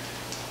Egypt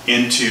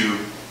into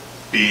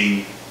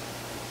being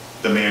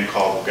the man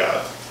called of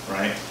God,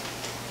 right?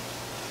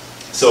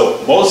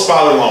 So Moses'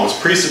 father-in-law was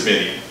priest of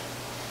Midian.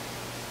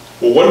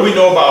 Well, what do we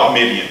know about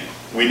Midian?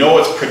 We know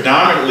it's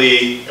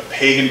predominantly a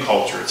pagan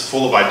culture. It's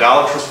full of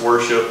idolatrous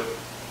worship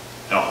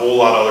and a whole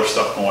lot of other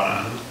stuff going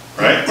on,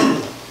 right?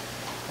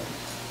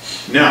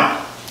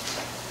 Now,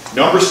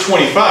 Numbers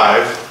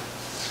 25,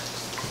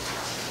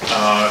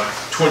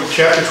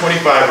 chapter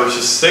 25,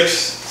 verses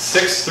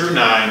 6 through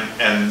 9,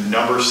 and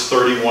Numbers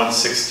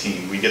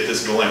 31:16. We get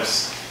this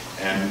glimpse.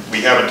 And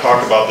we haven't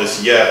talked about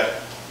this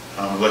yet,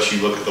 unless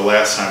you look at the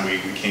last time we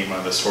came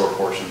on this Torah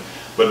portion.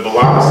 But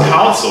Balaam's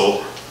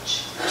counsel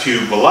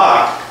to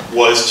Balak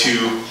was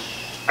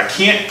I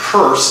can't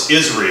curse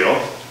Israel,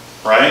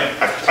 right?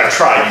 I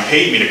tried, you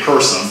paid me to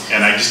curse them,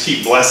 and I just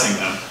keep blessing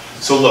them.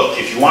 So look,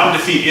 if you want to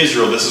defeat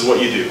Israel, this is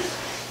what you do.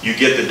 You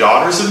get the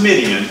daughters of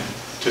Midian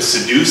to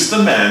seduce the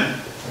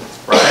men,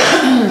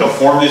 right? They'll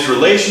form these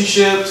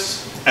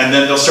relationships, and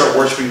then they'll start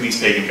worshiping these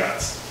pagan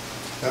gods.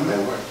 That may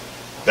work.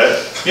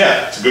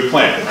 Yeah, it's a good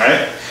plan,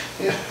 right?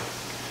 Yeah.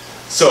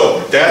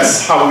 So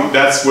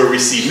that's where we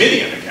see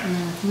Midian again.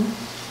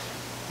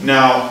 Mm-hmm.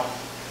 Now,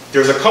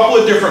 there's a couple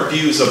of different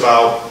views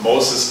about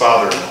Moses'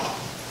 father-in-law.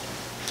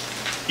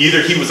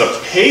 Either he was a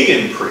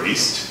pagan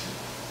priest,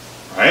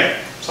 right?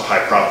 It's a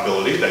high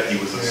probability that he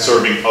was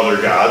serving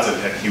other gods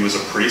and that he was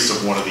a priest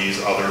of one of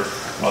these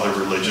other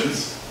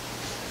religions.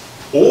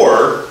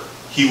 Or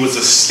he was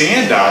a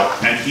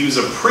standout and he was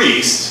a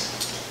priest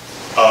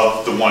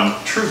of the one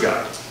true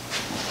God.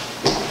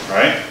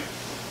 Right?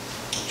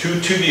 Two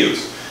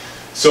views.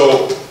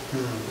 So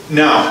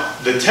now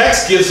the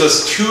text gives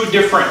us two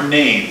different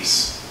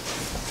names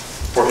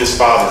for his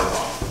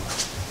father-in-law.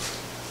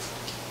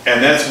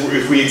 And that's,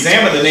 if we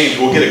examine the names,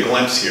 we'll get a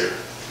glimpse here.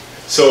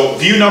 So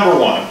view number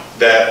one,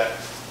 that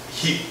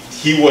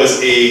he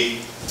was a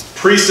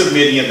priest of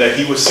Midian, that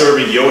he was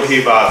serving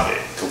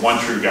Yod-Heh-Vav-Heh, the one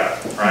true God,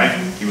 right?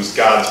 Mm-hmm. He was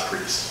God's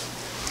priest.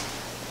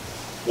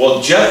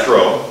 Well,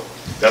 Jethro,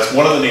 that's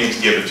one of the names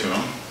given to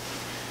him,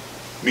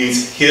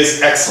 means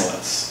his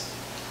excellence.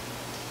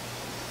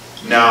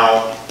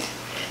 Now,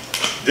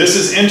 this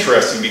is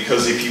interesting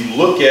because if you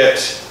look at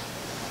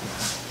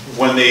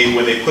when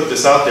they put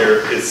this out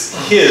there, his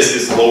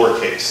is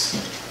lowercase,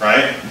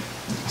 right?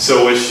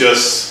 So it's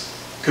just,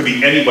 could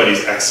be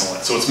anybody's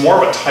excellence. So it's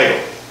more of a title.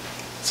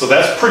 So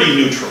that's pretty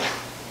neutral.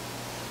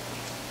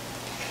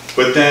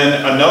 But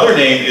then another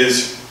name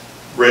is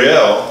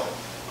Reuel,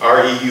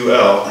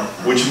 R-E-U-L,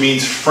 which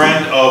means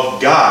friend of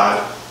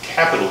God,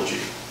 capital G.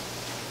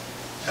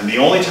 And the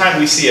only time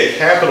we see a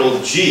capital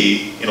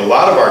G in a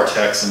lot of our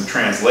texts and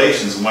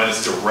translations when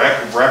it's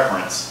direct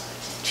reference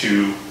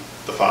to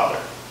the Father.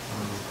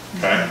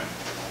 Okay?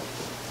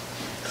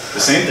 The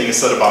same thing is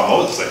said about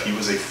Moses, that he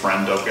was a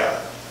friend of God.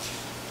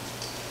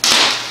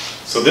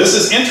 So this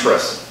is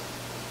interesting.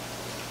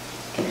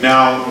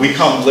 Now, we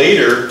come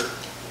later,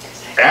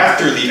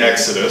 after the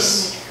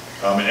Exodus,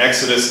 in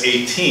Exodus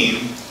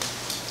 18,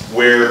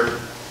 where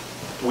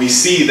we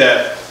see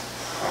that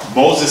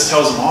Moses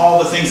tells him all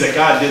the things that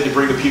God did to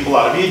bring the people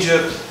out of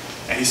Egypt,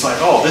 and he's like,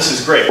 oh, this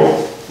is great.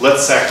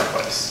 Let's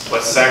sacrifice.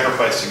 Let's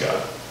sacrifice to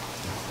God.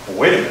 Well,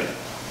 wait a minute.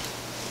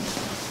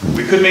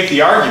 We could make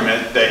the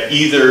argument that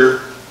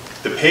either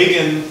the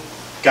pagan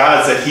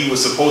gods that he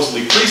was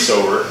supposedly priest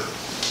over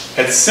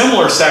had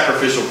similar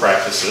sacrificial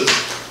practices,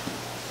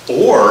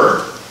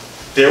 or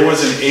there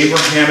was an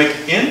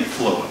Abrahamic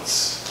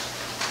influence,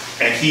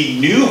 and he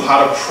knew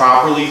how to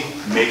properly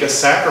make a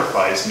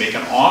sacrifice, make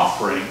an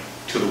offering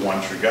to the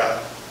one true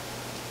God.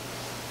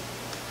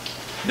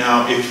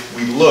 Now, if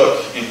we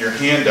look in your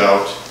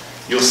handout,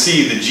 you'll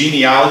see the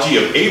genealogy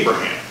of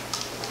Abraham.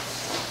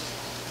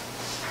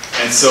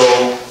 And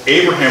so,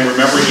 Abraham,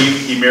 remember,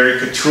 he married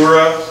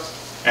Keturah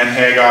and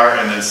Hagar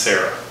and then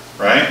Sarah,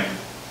 right?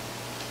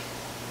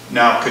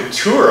 Now,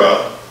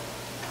 Keturah,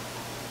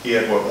 he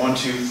had what,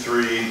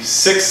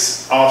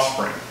 6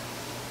 offspring.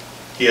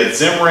 He had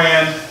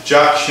Zimran,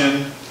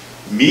 Jokshan,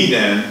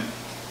 Medan,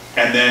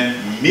 and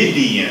then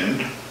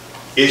Midian,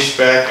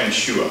 Ishbak, and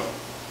Shua.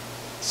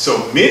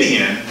 So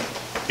Midian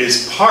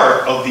is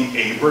part of the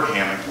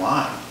Abrahamic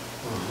line.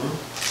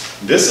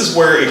 Mm-hmm. This is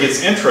where it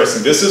gets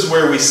interesting. This is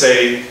where we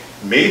say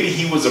maybe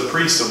he was a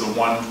priest of the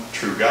one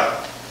true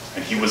God,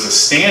 and he was a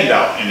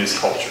standout in his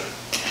culture.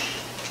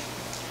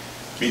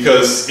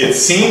 Because it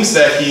seems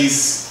that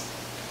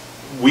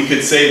we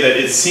could say that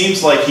it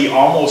seems like he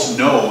almost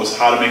knows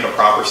how to make a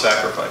proper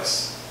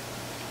sacrifice.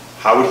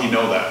 How would he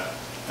know that?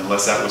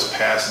 unless that was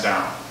passed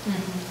down,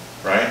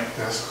 right?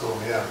 That's cool,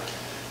 yeah.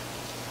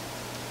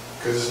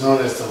 Because it's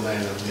known as the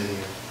land of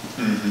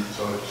Midian.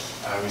 So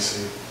it's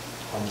obviously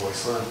homeboy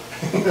son.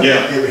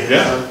 Yeah, Abraham's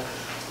yeah.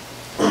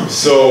 son.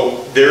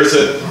 So there's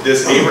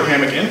this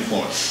Abrahamic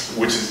influence,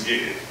 which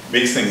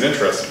makes things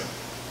interesting.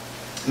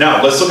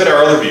 Now let's look at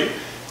our other view.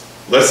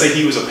 Let's say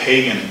he was a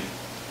pagan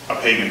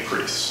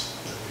priest.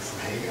 From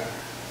Hagar.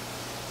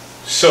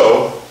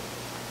 So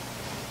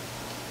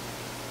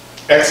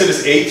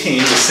Exodus 18,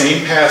 the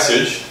same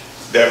passage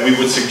that we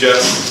would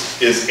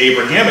suggest is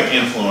Abrahamic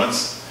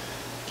influence.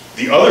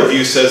 The other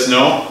view says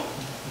no.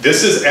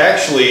 This is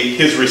actually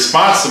his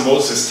response to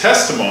Moses'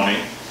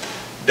 testimony,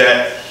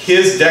 that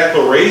his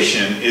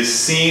declaration is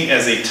seen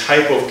as a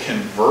type of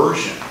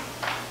conversion.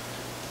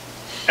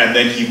 And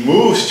then he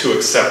moves to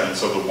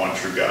acceptance of the one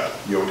true God,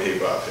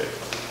 Yod-Heh-Vav-Heh.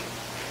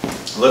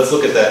 Let's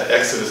look at that,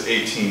 Exodus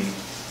 18,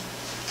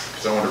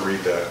 because I want to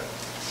read that,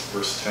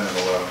 verse 10 and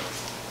 11.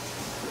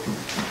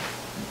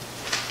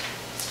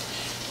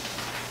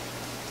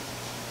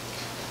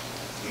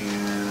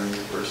 And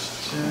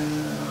verse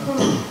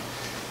 10.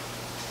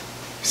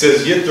 He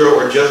says,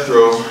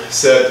 Jethro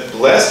said,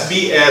 "Blessed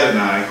be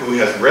Adonai, who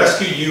has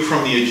rescued you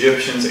from the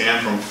Egyptians and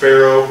from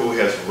Pharaoh, who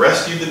has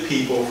rescued the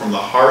people from the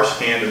harsh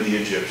hand of the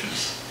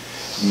Egyptians.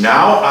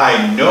 Now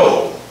I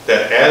know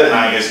that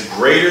Adonai is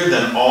greater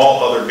than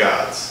all other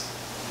gods,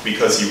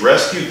 because he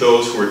rescued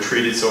those who were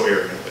treated so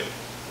arrogantly."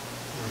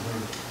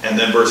 And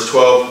then verse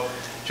 12,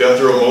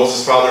 Jethro,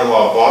 Moses'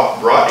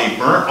 father-in-law, brought a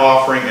burnt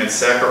offering and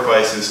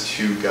sacrifices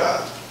to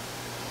God.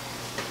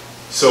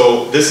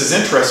 So this is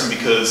interesting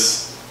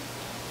because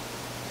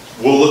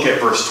we'll look at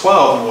verse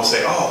 12 and we'll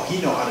say, oh, he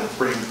knew how to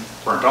bring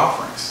burnt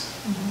offerings.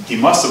 He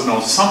must have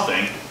known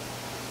something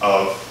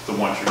of the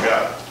one true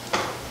God.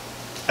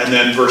 And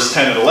then verse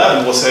 10 and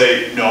 11 will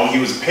say, no, he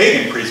was a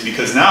pagan priest,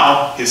 because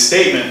now his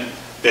statement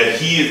that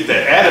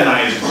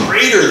Adonai is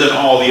greater than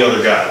all the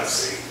other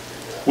gods,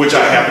 which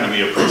I happen to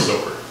be a priest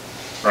over,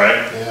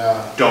 right?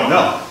 Yeah. Don't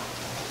know.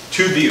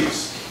 Two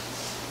views.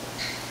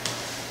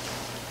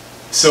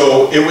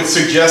 So it would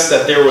suggest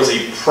that there was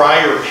a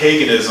prior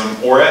paganism,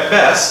 or at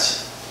best,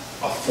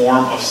 a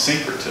form of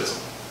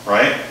syncretism,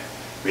 right?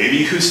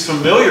 Maybe he was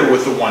familiar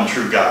with the one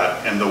true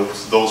God and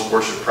those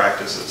worship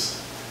practices,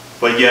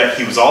 but yet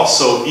he was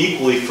also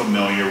equally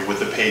familiar with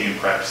the pagan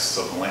practices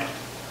of the land.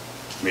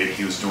 Maybe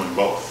he was doing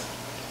both,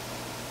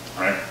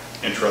 right?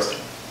 Interesting.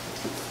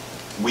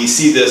 We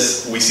see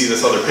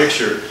this other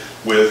picture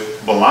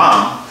with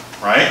Balaam,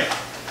 right?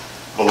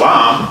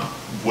 Balaam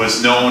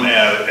was known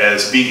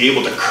as being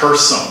able to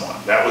curse someone.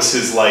 That was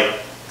his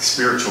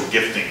spiritual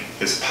gifting,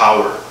 his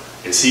power,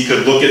 is he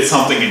could look at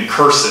something and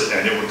curse it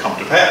and it would come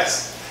to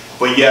pass.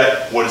 But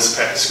yet, what does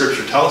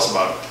Scripture tell us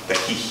about it? That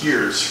he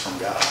hears from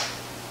God.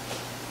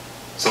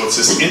 So it's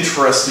this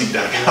interesting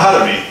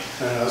dichotomy.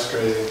 That's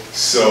crazy.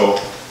 So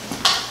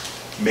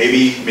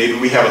maybe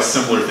we have a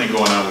similar thing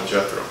going on with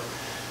Jethro.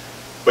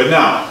 But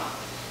now,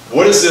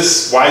 why is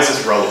this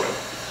relevant?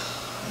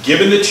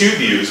 Given the two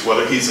views,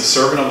 whether he's a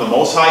servant of the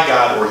Most High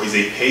God or he's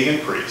a pagan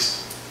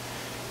priest,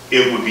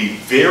 it would be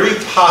very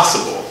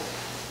possible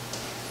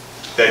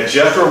that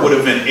Jethro would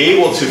have been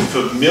able to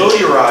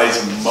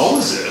familiarize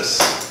Moses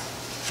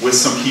with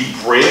some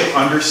Hebraic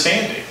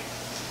understanding.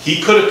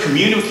 He could have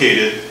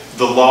communicated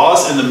the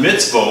laws and the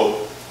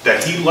mitzvot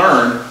that he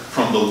learned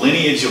from the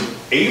lineage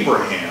of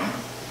Abraham,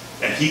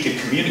 and he could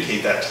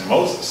communicate that to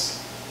Moses.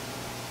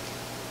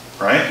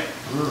 Right?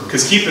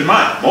 Because keep in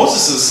mind,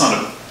 Moses is the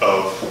son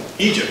of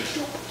Egypt.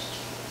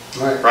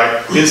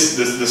 Right?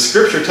 The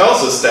Scripture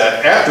tells us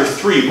that after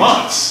 3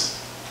 months,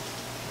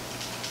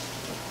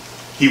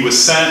 he was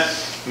sent.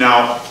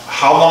 Now,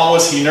 how long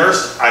was he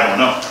nursed? I don't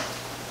know.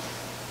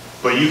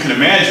 But you can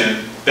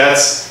imagine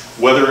that's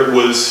whether it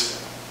was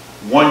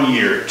 1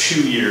 year,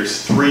 2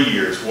 years, 3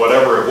 years,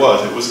 whatever it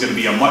was going to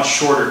be a much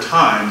shorter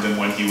time than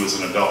when he was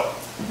an adult.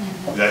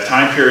 That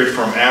time period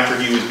from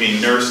after he was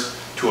being nursed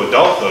to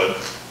adulthood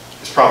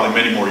is probably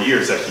many more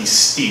years that he's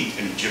steeped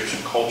in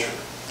Egyptian culture,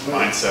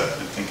 mindset,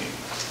 and thinking.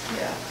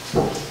 Yeah.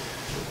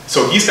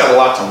 So he's got a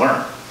lot to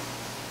learn.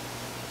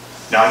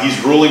 Now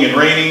he's ruling and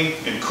reigning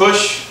in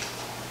Cush.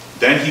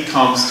 Then he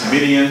comes to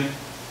Midian.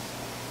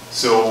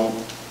 So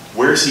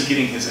where's he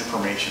getting his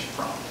information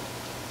from?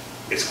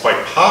 It's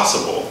quite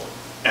possible,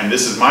 and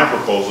this is my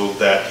proposal,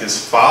 that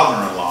his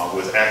father-in-law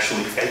was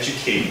actually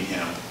educating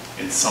him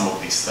in some of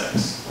these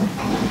things.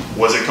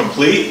 Was it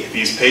complete? If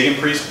he's a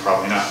pagan priest,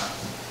 probably not.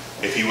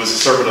 If he was a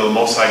servant of the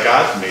Most High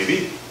God,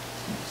 maybe.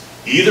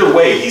 Either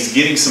way, he's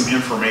getting some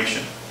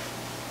information.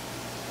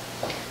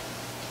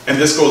 And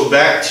this goes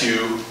back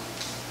to,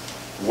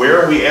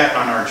 where are we at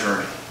on our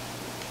journey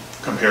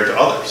compared to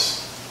others?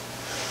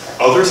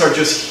 Others are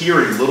just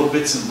hearing little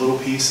bits and little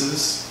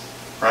pieces,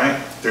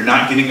 right? They're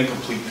not getting a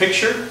complete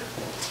picture.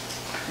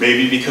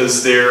 Maybe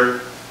because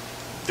they're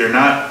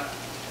not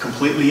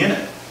completely in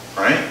it,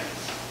 right?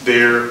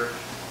 They're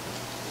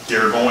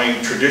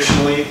going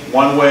traditionally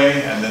one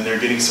way, and then they're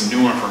getting some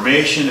new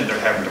information, and they're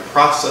having to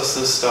process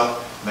this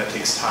stuff, and that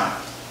takes time.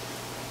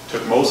 It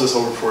took Moses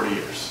over 40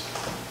 years.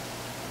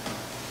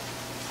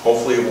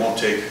 hopefully it won't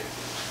take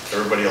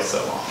everybody else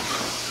that long.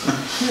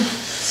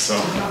 So,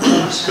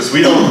 because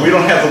we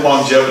don't have the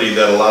longevity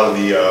that a lot of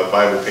the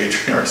Bible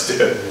patriarchs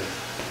did.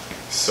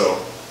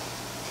 So,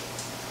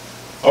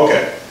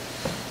 okay.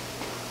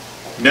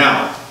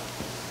 Now,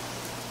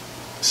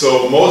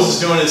 so Moses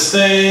is doing his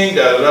thing,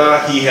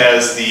 He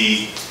has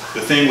the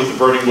thing with the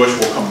burning bush.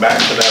 We'll come back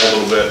to that a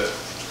little bit.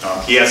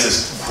 He has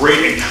this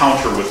great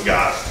encounter with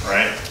God,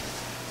 right?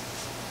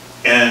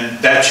 And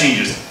that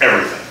changes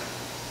everything.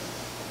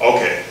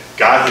 Okay,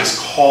 God has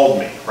called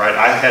me, right?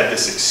 I had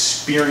this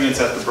experience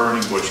at the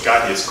burning bush.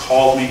 God has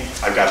called me.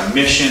 I've got a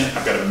mission.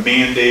 I've got a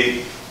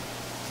mandate.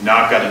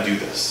 Now I've got to do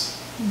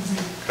this.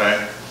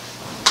 Okay?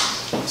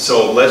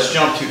 So let's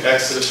jump to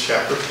Exodus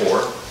chapter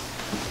 4.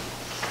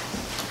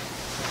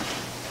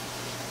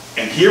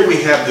 And here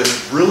we have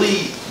this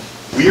really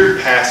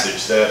weird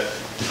passage that,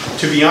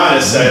 to be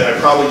honest, I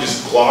probably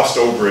just glossed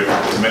over it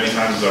as many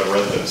times as I've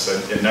read this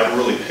and never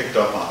really picked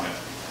up on it.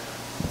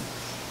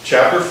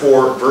 Chapter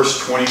 4,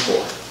 verse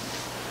 24.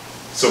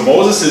 So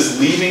Moses is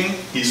leaving.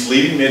 He's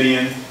leaving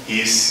Midian.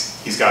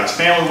 He's got his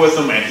family with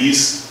him, and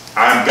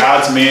I'm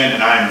God's man,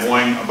 and I am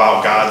going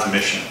about God's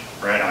mission.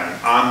 Right? I'm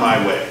on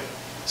my way.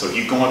 So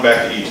he's going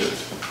back to Egypt.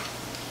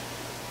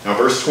 Now,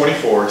 verse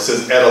 24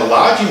 says, "At a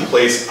lodging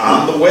place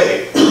on the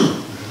way,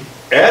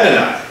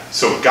 Adonai."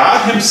 So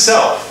God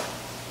Himself.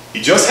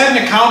 He just had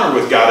an encounter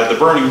with God at the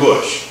burning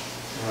bush.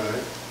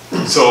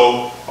 Right.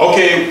 So,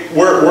 okay,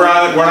 we're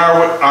on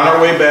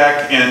our way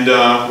back, and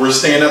we're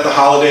staying at the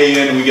Holiday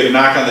Inn, and we get a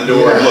knock on the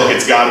door, and look,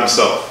 it's God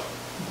Himself.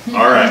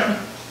 All right.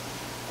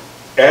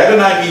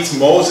 Adonai meets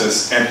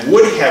Moses and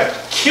would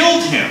have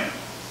killed him.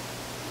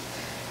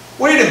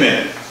 Wait a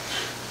minute.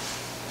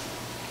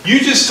 You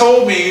just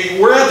told me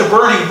we're at the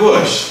burning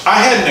bush.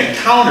 I had an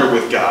encounter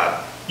with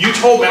God. You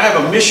told me I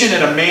have a mission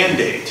and a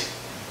mandate.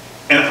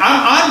 And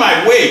I'm on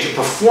my way to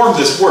perform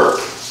this work,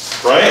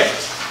 right?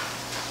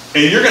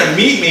 And you're going to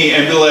meet me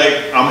and be like,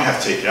 I'm going to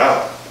have to take you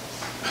out.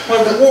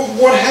 Like,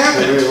 what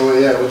happened?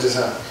 Yeah, what just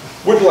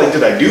happened?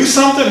 Did I do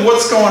something?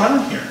 What's going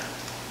on here?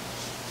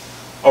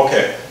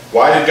 Okay,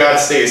 why did God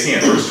stay His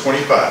hand? Verse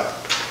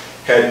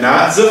 25. Had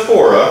not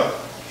Zipporah,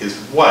 his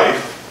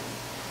wife,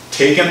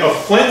 taken a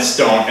flint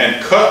stone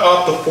and cut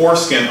up the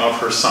foreskin of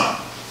her son.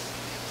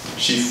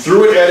 She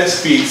threw it at his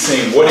feet,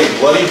 saying, "What a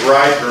bloody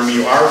bridegroom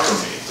you are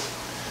for me."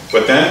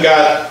 But then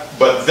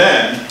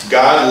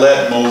God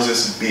let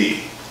Moses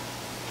be.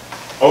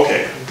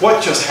 Okay,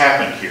 what just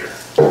happened here?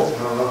 I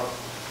don't know.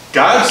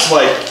 God's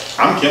like,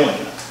 "I'm killing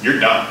you. You're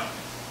done."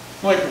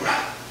 I'm like,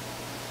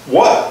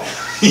 what?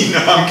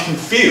 I'm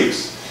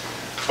confused.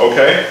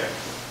 Okay?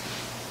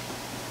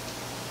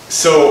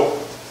 So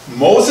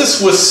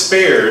Moses was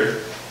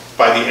spared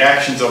by the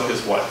actions of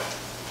his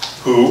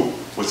wife, who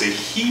was a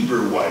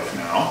Hebrew wife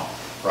now,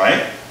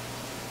 right?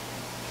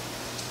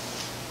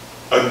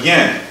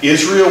 Again,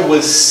 Israel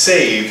was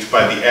saved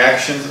by the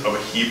actions of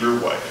a Hebrew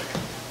wife.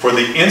 For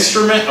the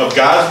instrument of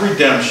God's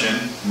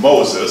redemption,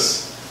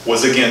 Moses,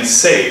 was again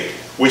saved,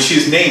 which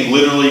his name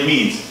literally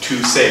means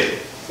to save.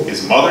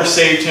 His mother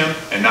saved him,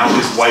 and now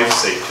his wife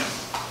saved him,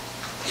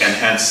 and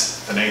hence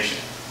the nation.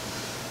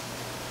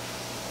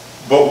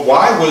 But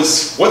what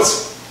was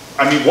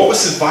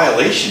his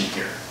violation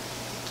here?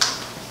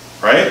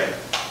 Right?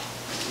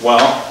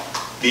 Well,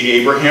 the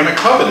Abrahamic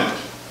covenant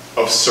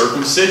of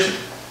circumcision.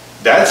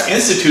 That's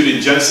instituted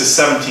in Genesis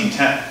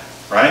 17:10,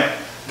 right?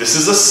 This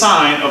is a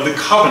sign of the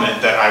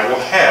covenant that I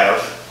will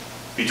have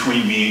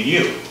between me and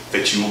you,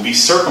 that you will be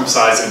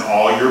circumcised in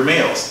all your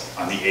males.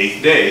 On the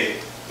 8th day,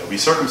 they'll be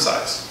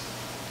circumcised.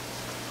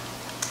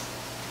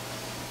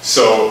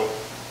 So,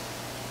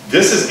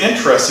 this is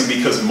interesting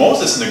because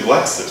Moses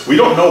neglects this. We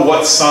don't know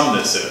what son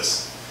this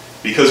is,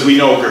 because we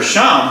know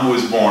Gershom, who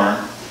was born,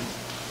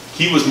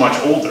 he was much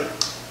older.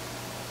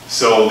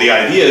 So the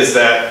idea is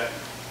that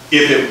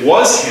if it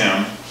was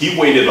him, he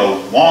waited a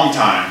long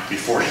time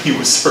before he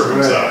was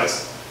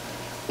circumcised.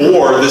 Right.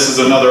 Or this is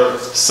another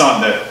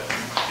son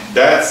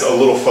that's a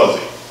little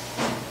fuzzy.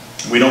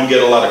 We don't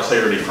get a lot of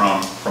clarity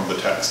from the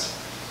text.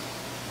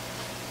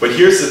 But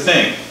here's the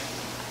thing.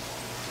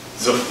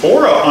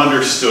 Zipporah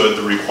understood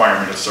the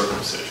requirement of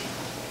circumcision.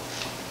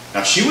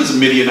 Now, she was a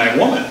Midianite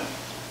woman.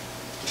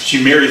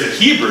 She marries a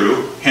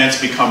Hebrew,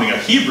 hence becoming a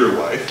Hebrew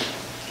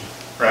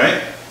wife,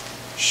 right?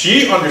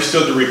 She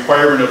understood the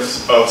requirement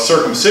of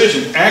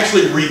circumcision,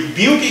 actually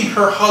rebuking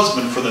her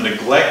husband for the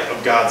neglect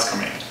of God's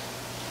command.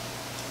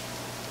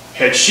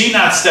 Had she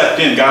not stepped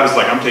in, God was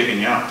like, "I'm taking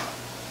you out.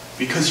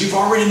 Because you've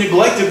already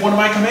neglected one of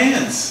my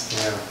commands."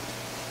 Yeah.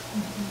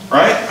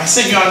 Right? I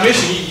sent you on a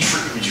mission.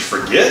 Did you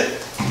forget?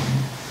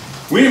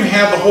 We didn't even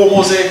have the whole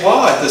Mosaic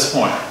Law at this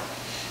point,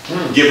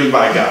 given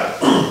by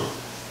God.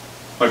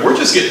 Like, we're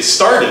just getting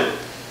started.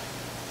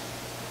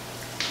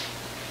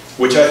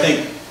 Which I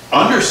think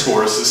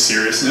underscores the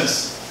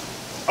seriousness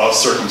of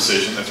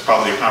circumcision. That's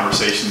probably a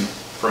conversation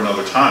for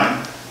another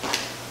time.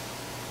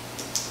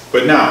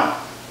 But now,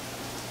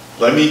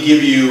 let me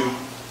give you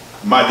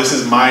this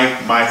is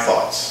my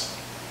thoughts.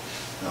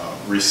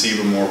 Receive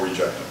them or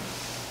reject them.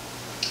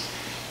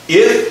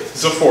 if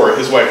Zipporah,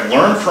 his wife,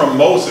 learned from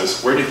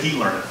Moses, where did he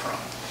learn it from?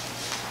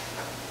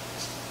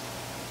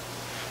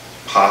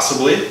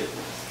 Possibly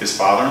his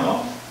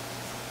father-in-law.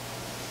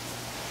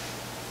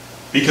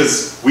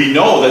 Because we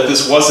know that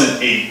this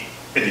wasn't an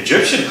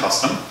Egyptian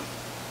custom.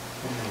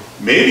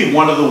 Maybe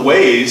one of the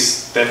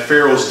ways that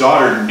Pharaoh's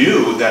daughter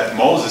knew that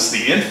Moses,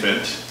 the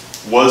infant,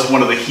 was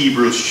one of the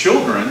Hebrews'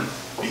 children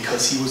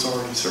because he was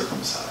already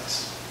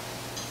circumcised.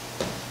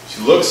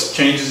 She looks,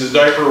 changes his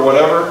diaper or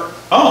whatever.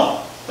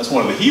 Oh, that's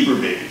one of the Hebrew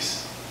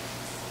babies.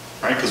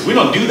 Right? Because we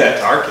don't do that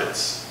to our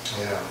kids.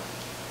 Yeah.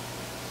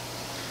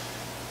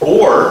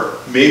 Or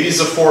maybe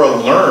Zipporah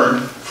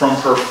learned from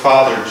her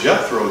father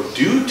Jethro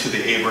due to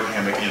the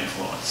Abrahamic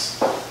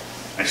influence.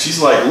 And she's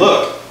like,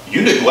 look,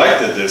 you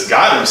neglected this.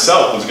 God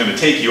himself was going to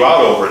take you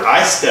out over it.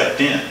 I stepped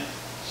in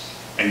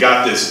and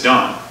got this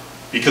done.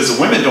 Because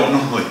the women don't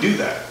normally do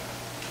that.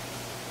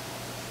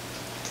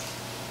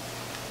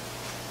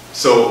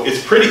 So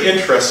it's pretty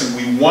interesting.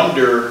 We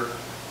wonder,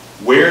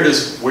 where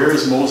is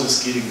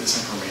Moses getting this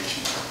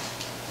information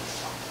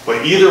from?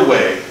 But either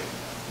way,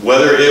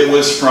 whether it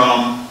was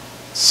from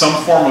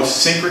some form of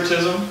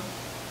syncretism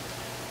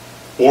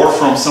or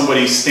from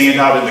somebody stand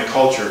out in the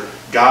culture,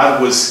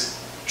 God was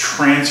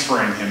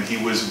transferring him. He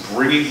was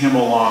bringing him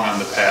along on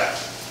the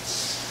path.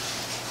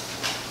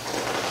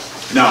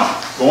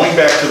 Now, going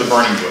back to the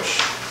burning bush.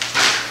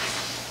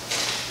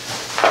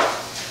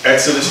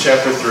 Exodus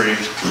chapter 3,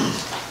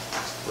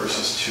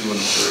 verses 2 and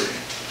 3.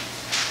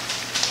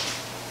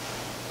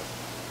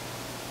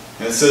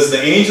 And it says,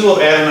 the angel of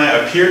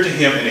Adonai appeared to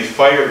him in a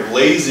fire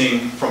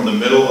blazing from the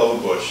middle of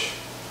a bush.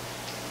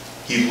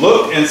 He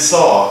looked and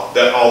saw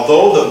that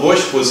although the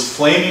bush was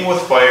flaming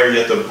with fire,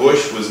 yet the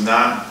bush was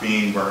not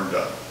being burned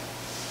up.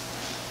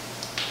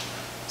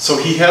 So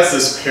he has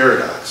this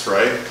paradox,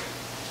 right?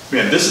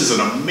 Man, this is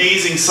an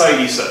amazing sight,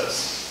 he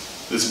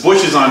says. This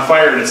bush is on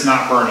fire and it's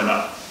not burning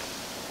up.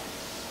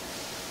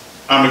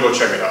 I'm going to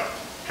go check it out.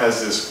 Has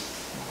this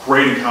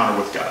great encounter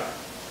with God.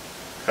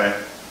 Okay?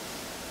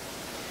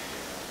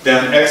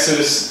 Then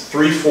Exodus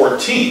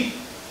 3:14.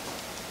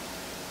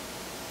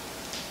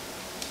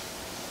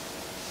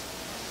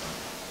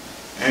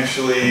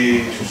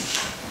 Actually,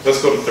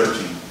 let's go to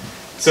 13.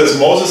 It says,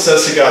 Moses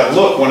says to God,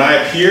 look, when I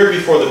appear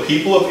before the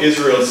people of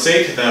Israel and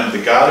say to them,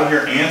 the God of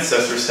your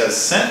ancestors has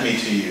sent me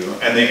to you,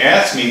 and they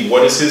ask me,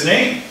 what is his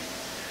name?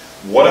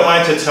 What am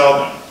I to tell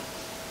them?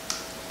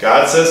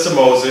 God says to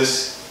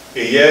Moses,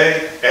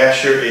 Eyeh,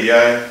 Asher,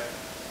 Eyeh,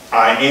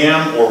 I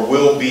am or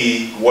will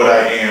be what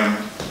I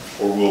am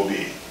or will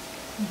be.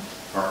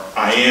 Or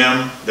I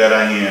am that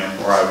I am,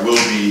 or I will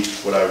be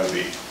what I will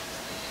be.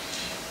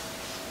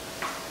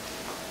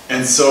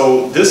 And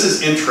so this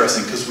is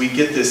interesting because we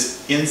get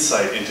this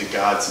insight into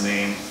God's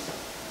name,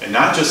 and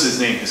not just his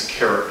name, his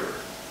character.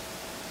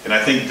 And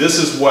I think this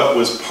is what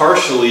was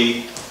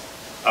partially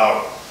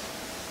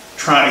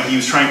he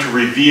was trying to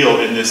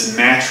reveal in this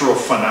natural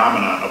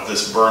phenomenon of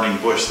this burning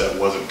bush that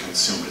wasn't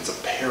consumed. It's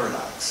a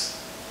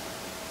paradox.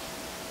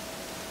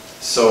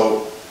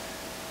 So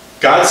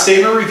God's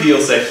statement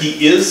reveals that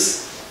he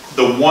is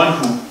the one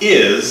who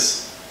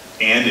is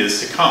and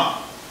is to come.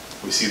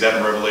 We see that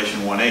in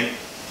Revelation 1:8.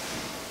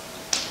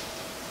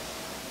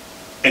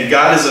 And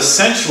God is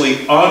essentially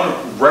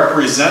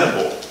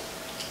unrepresentable.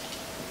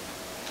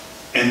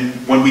 And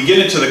when we get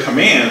into the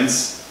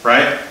commands,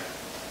 right?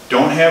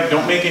 Don't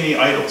make any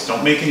idols.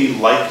 Don't make any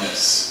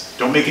likeness.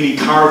 Don't make any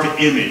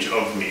carved image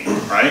of me,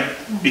 right?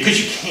 Because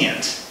you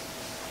can't.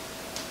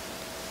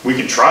 We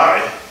can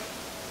try,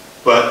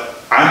 but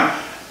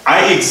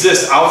I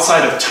exist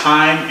outside of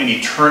time and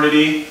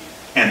eternity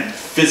and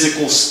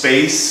physical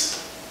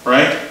space,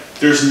 right?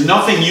 There's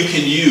nothing you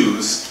can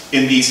use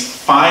in these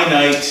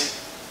finite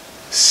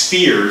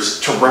spheres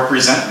to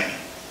represent me.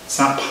 It's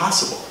not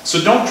possible.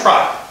 So don't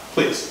try,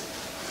 please.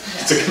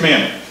 Yeah. It's a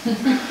commandment.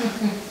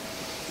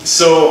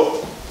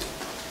 So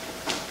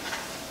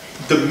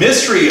the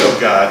mystery of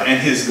God and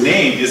his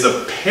name is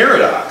a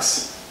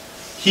paradox.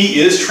 He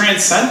is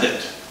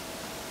transcendent,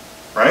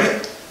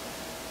 right?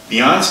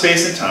 Beyond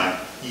space and time,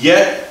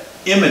 yet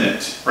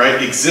immanent,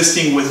 right?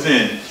 Existing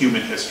within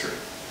human history,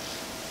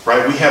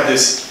 right? We have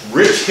this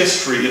rich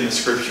history in the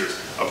scriptures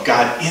of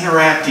God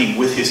interacting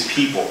with his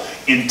people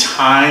in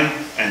time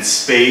and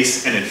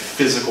space and in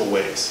physical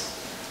ways.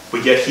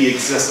 But yet he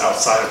exists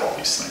outside of all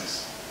these things.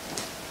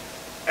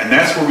 And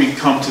that's where we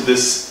come to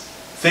this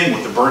thing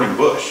with the burning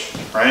bush,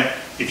 right?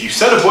 If you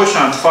set a bush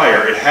on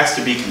fire, it has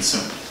to be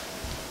consumed.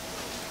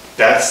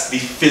 That's the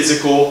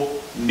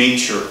physical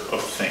nature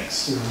of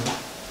things,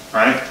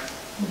 right?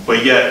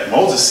 But yet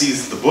Moses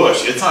sees the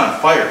bush. It's on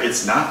fire.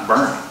 It's not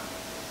burning.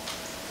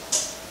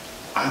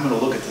 I'm going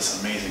to look at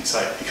this amazing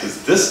sight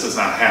because this does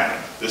not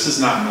happen. This is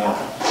not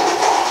normal.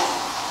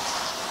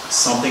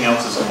 Something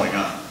else is going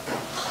on.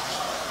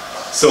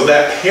 So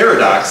that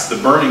paradox, the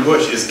burning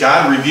bush, is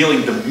God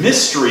revealing the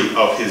mystery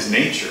of his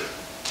nature,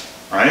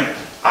 right?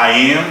 I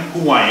am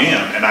who I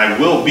am, and I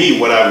will be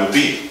what I will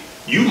be.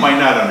 You might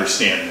not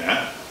understand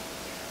that.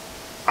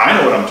 I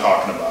know what I'm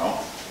talking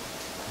about,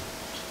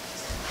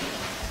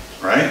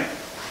 right?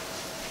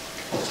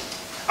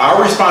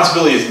 Our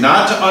responsibility is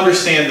not to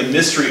understand the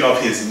mystery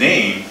of his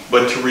name,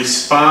 but to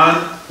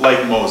respond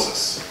like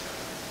Moses.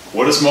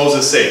 What does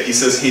Moses say? He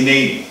says,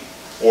 Hineni,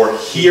 or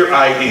here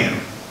I am,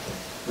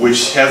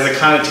 which has the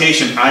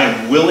connotation, I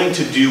am willing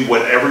to do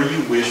whatever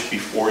you wish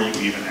before you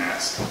even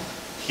ask.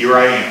 Here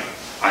I am.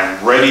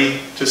 I'm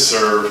ready to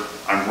serve.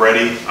 I'm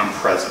ready. I'm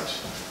present.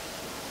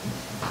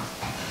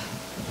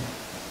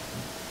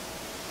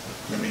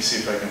 Let me see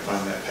if I can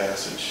find that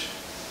passage.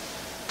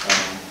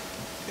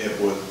 It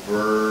was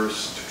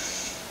verse...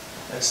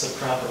 That's the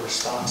proper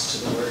response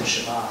to the word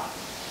Shema.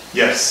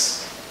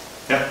 Yes.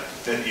 Yep.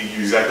 You're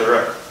exactly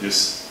right.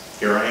 Just,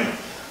 here I am.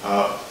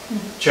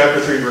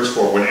 Chapter 3, verse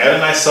 4. When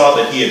Adonai saw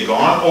that he had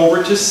gone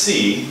over to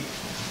see,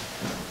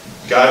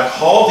 God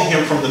called to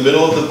him from the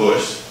middle of the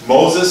bush,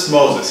 Moses,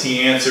 Moses.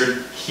 He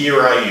answered,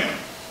 here I am.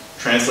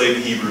 Translated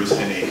in Hebrew as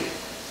Hineni.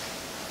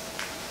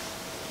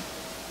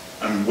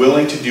 I'm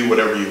willing to do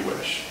whatever you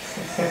wish.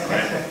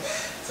 Right?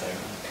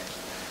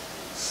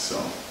 So,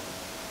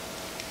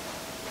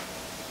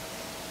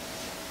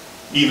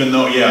 even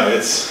though,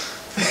 it's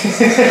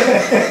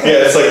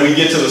like we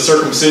get to the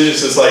circumcision,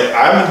 it's like,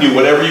 I'm going to do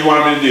whatever you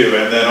want me to do,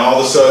 and then all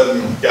of a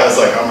sudden, God's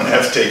like, I'm going to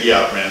have to take you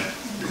out, man.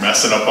 You're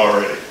messing up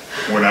already.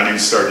 We're not even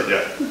started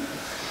yet.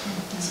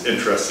 It's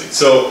interesting.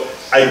 So,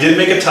 I did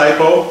make a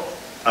typo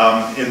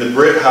in the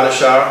Brit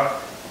Hadashah.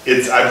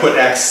 I put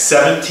Acts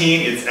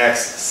 17, it's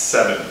Acts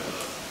 7.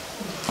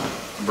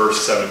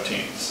 Verse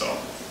 17, so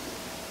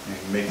you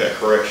can make that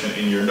correction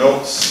in your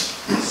notes.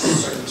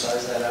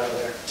 Circumcise that out of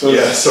there. So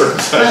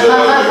Circumcise that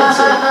out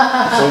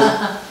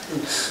of there. So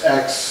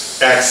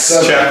it's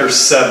Acts chapter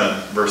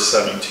 7, verse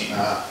 17.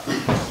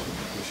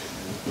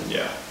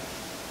 Yeah,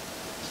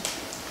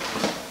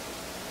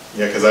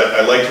 because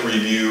I like to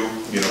review,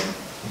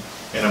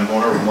 and I'm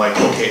going over, I'm like,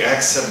 okay,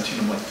 Acts 17,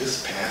 I'm like,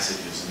 this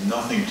passage has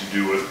nothing to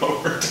do with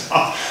what we're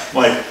talking. I'm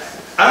like,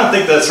 I don't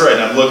think that's right.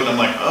 And I'm looking, I'm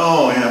like,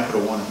 oh, yeah, I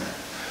put a 1 in there.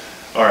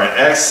 All right,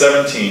 Acts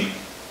 17,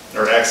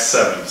 or Acts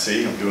 7.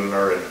 See, I'm doing it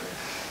already.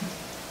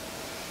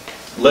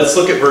 Let's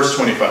look at verse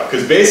 25,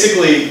 because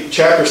basically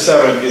chapter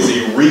 7 is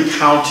a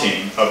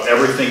recounting of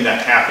everything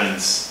that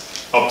happens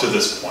up to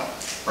this point,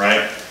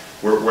 right?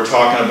 We're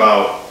talking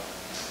about,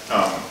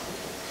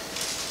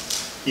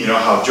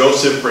 how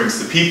Joseph brings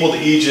the people to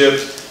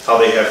Egypt, how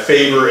they have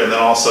favor, and then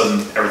all of a sudden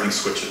everything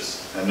switches.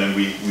 And then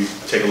we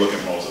take a look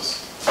at Moses.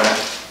 Okay?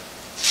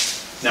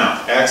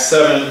 Now, Acts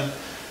 7,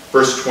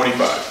 verse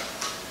 25.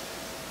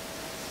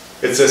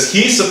 It says,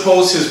 he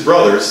supposed his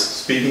brothers,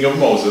 speaking of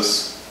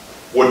Moses,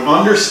 would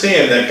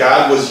understand that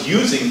God was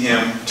using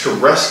him to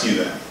rescue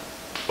them,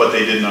 but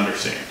they didn't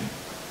understand.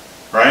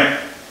 Right?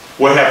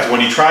 What happens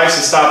when he tries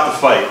to stop the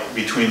fight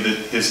between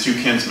his two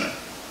kinsmen?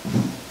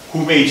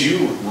 Who made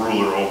you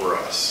ruler over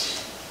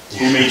us?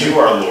 Who made you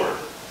our Lord?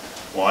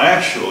 Well,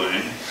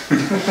 actually,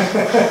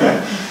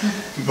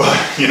 but,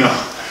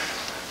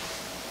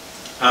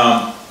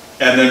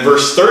 and then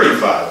verse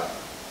 35.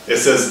 It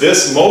says,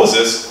 this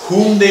Moses,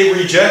 whom they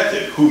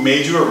rejected, who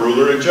made you a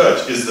ruler and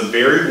judge, is the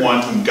very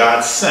one whom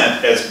God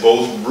sent as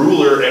both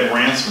ruler and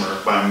ransomer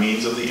by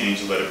means of the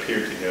angel that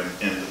appeared to him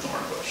in the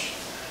thorn bush.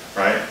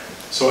 Right?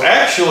 So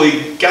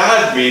actually,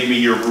 God made me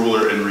your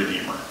ruler and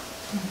redeemer.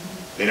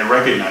 They didn't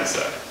recognize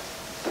that.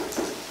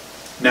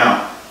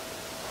 Now,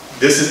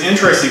 this is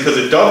interesting because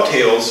it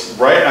dovetails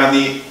right on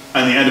the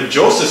end of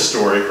Joseph's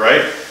story,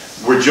 right?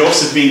 Where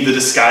Joseph being the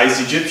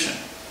disguised Egyptian.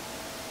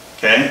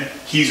 Okay?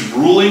 He's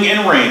ruling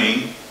and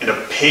reigning in a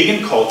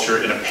pagan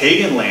culture, in a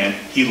pagan land.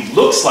 He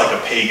looks like a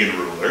pagan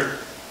ruler.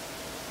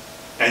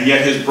 And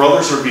yet his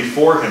brothers are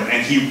before him,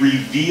 and he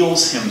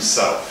reveals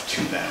himself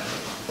to them.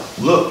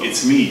 Look,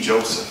 it's me,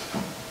 Joseph.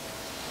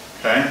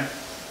 Okay?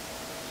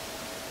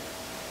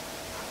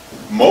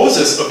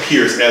 Moses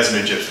appears as an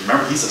Egyptian.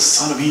 Remember, he's a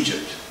son of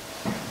Egypt.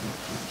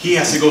 He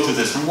has to go through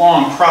this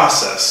long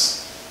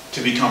process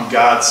to become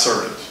God's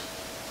servant.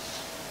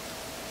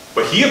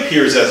 But he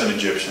appears as an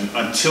Egyptian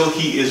until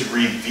he is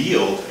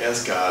revealed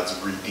as God's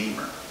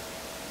Redeemer.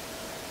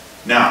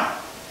 Now,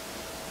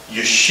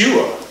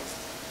 Yeshua,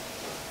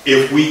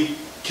 if we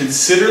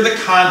consider the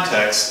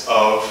context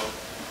of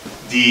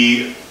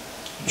the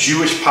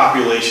Jewish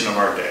population of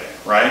our day,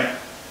 right?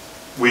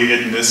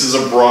 And this is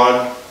a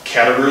broad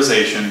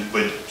categorization,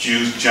 but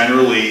Jews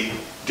generally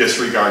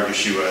disregard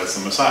Yeshua as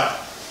the Messiah,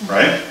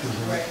 right?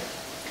 Right.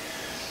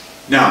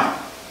 Now,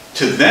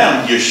 to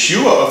them,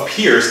 Yeshua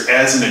appears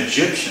as an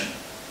Egyptian.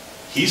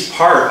 He's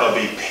part of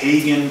a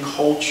pagan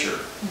culture,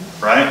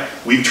 right?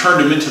 We've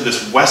turned him into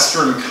this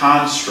Western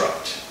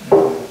construct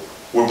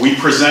where we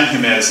present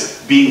him as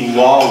being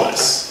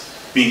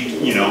lawless,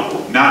 being,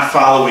 not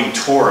following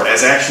Torah,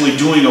 as actually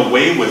doing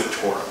away with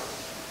Torah,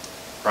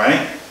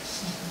 right?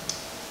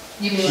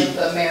 You mean like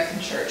the American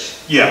church?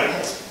 Yeah.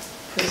 Has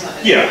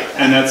presented Yeah, like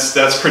that. and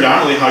that's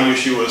predominantly how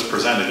Yeshua is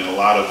presented in a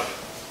lot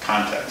of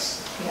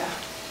contexts. Yeah.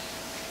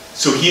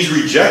 So he's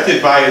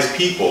rejected by his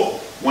people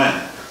when?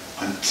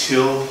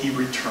 Until he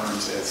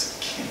returns as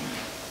king.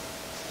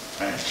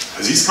 Right?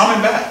 Because he's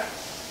coming back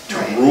to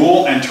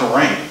rule and to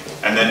reign.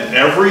 And then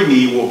every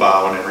knee will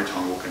bow and every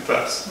tongue will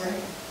confess.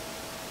 Right.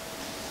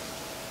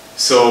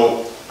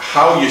 So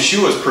how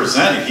Yeshua is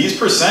presented, he's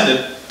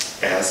presented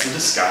as the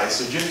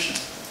disguised Egyptian.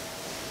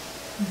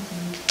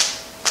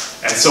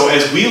 And so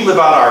as we live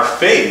out our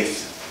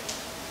faith,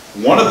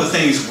 one of the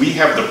things we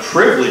have the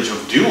privilege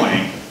of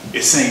doing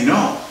is saying,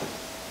 no,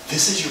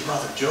 this is your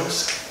brother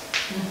Joseph.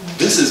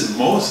 This is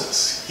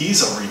Moses.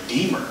 He's a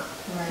redeemer.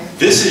 Right.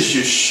 This is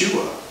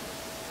Yeshua.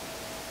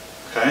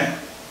 Okay?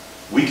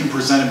 We can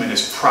present him in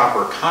his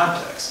proper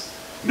context.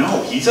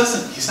 No, he's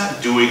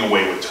not doing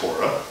away with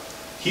Torah.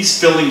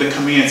 He's filling the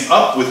commands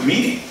up with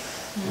meaning.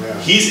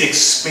 Yeah. He's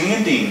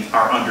expanding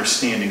our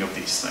understanding of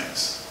these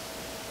things.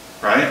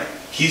 Right?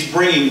 He's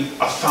bringing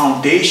a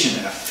foundation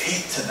and a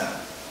faith to them.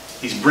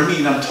 He's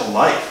bringing them to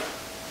life.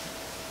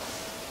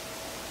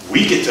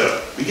 We get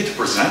to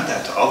present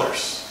that to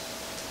others.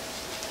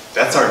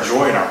 That's our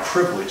joy and our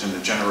privilege in the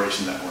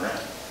generation that we're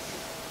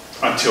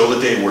in. Until the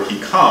day where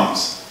he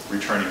comes,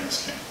 returning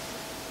as king.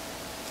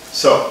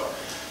 So,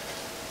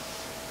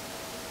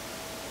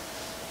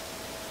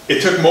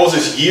 it took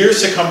Moses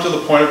years to come to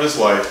the point of his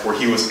life where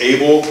he was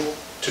able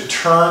to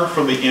turn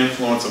from the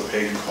influence of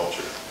pagan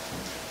culture,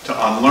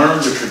 to unlearn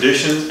the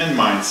traditions and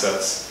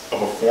mindsets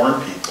of a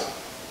foreign people,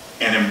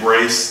 and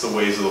embrace the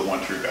ways of the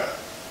one true God.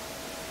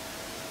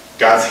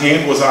 God's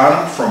hand was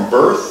on him from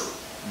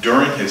birth,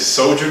 during his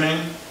sojourning,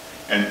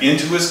 and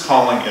into his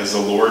calling as the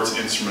Lord's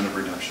instrument of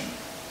redemption.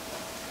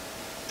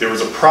 There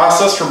was a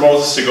process for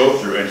Moses to go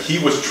through, and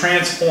he was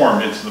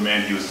transformed into the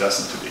man he was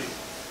destined to be.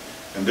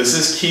 And this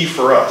is key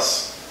for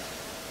us.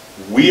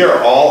 We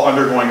are all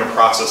undergoing a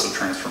process of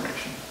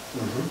transformation.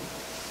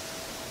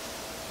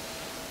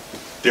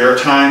 There are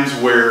times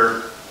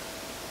where,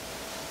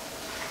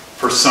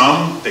 for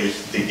some, they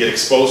get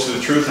exposed to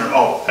the truth and,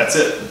 oh, that's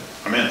it,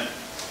 I'm in.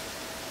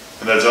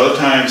 And there's other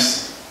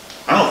times,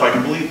 I don't know if I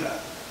can believe that.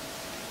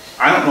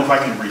 I don't know if I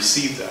can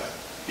receive that,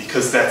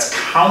 because that's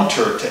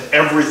counter to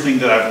everything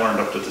that I've learned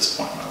up to this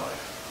point in my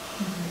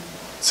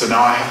life. So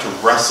now I have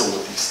to wrestle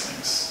with these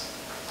things.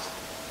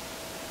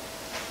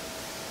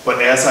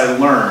 But as I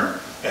learn,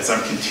 as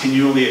I'm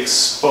continually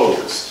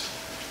exposed,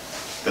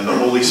 then the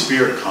Holy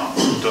Spirit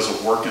comes and does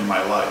a work in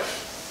my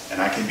life,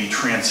 and I can be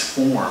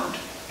transformed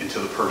into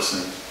the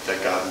person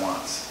that God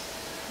wants.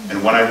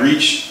 And when I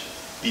reach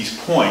these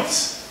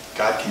points,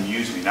 God can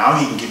use me. Now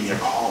he can give me a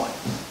calling,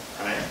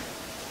 right?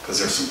 Because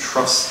there's some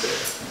trust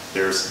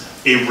there. There's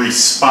a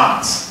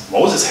response.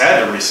 Moses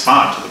had to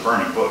respond to the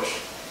burning bush.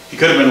 He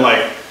could have been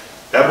like,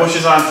 that bush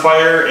is on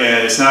fire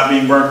and it's not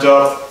being burnt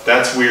up.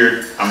 That's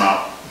weird. I'm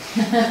out.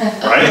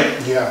 Right?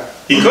 Yeah.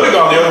 He could have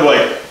gone the other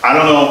way. I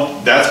don't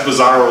know. That's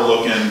bizarro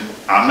looking.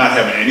 I'm not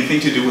having anything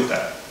to do with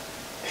that.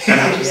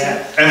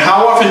 And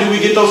how often do we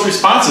get those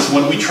responses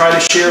when we try to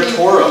share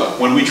Torah,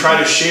 when we try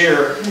to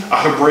share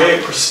a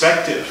Hebraic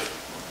perspective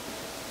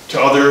to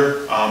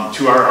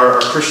to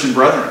our Christian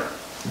brethren?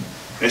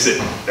 They say,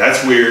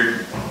 that's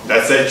weird.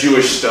 That's that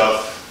Jewish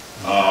stuff.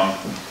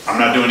 I'm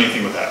not doing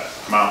anything with that.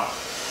 I'm out.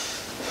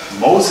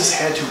 Moses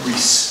had to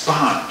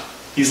respond.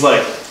 He's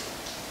like,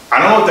 I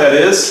don't know what that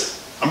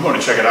is. I'm going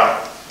to check it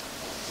out.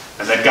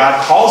 And then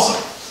God calls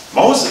him.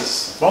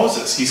 Moses,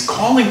 Moses. He's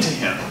calling to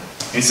him.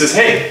 And he says,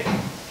 hey,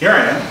 here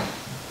I am.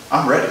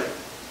 I'm ready.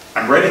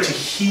 I'm ready to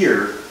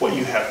hear what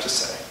you have to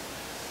say.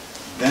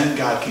 Then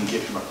God can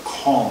give him a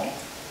calling,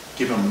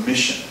 give him a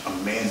mission, a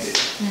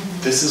mandate.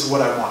 This is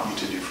what I want you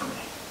to do for me.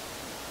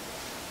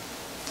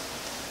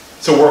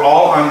 So we're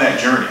all on that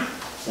journey.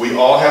 We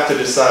all have to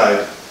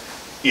decide,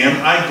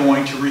 am I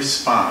going to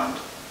respond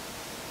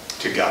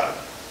to God?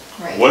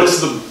 Right. What is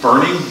the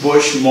burning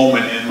bush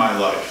moment in my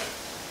life?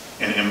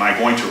 And am I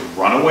going to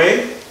run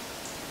away,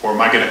 or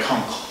am I going to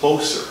come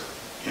closer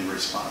in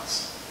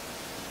response?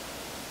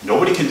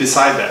 Nobody can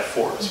decide that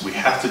for us. We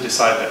have to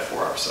decide that for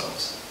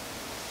ourselves.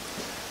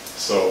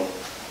 So,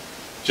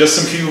 just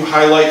some few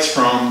highlights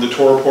from the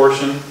Torah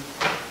portion.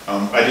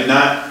 I did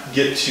not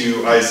get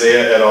to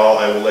Isaiah at all.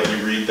 I will let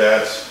you read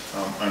that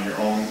on your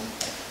own.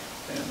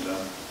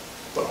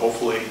 But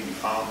hopefully you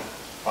found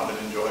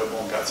it enjoyable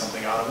and got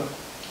something out of it.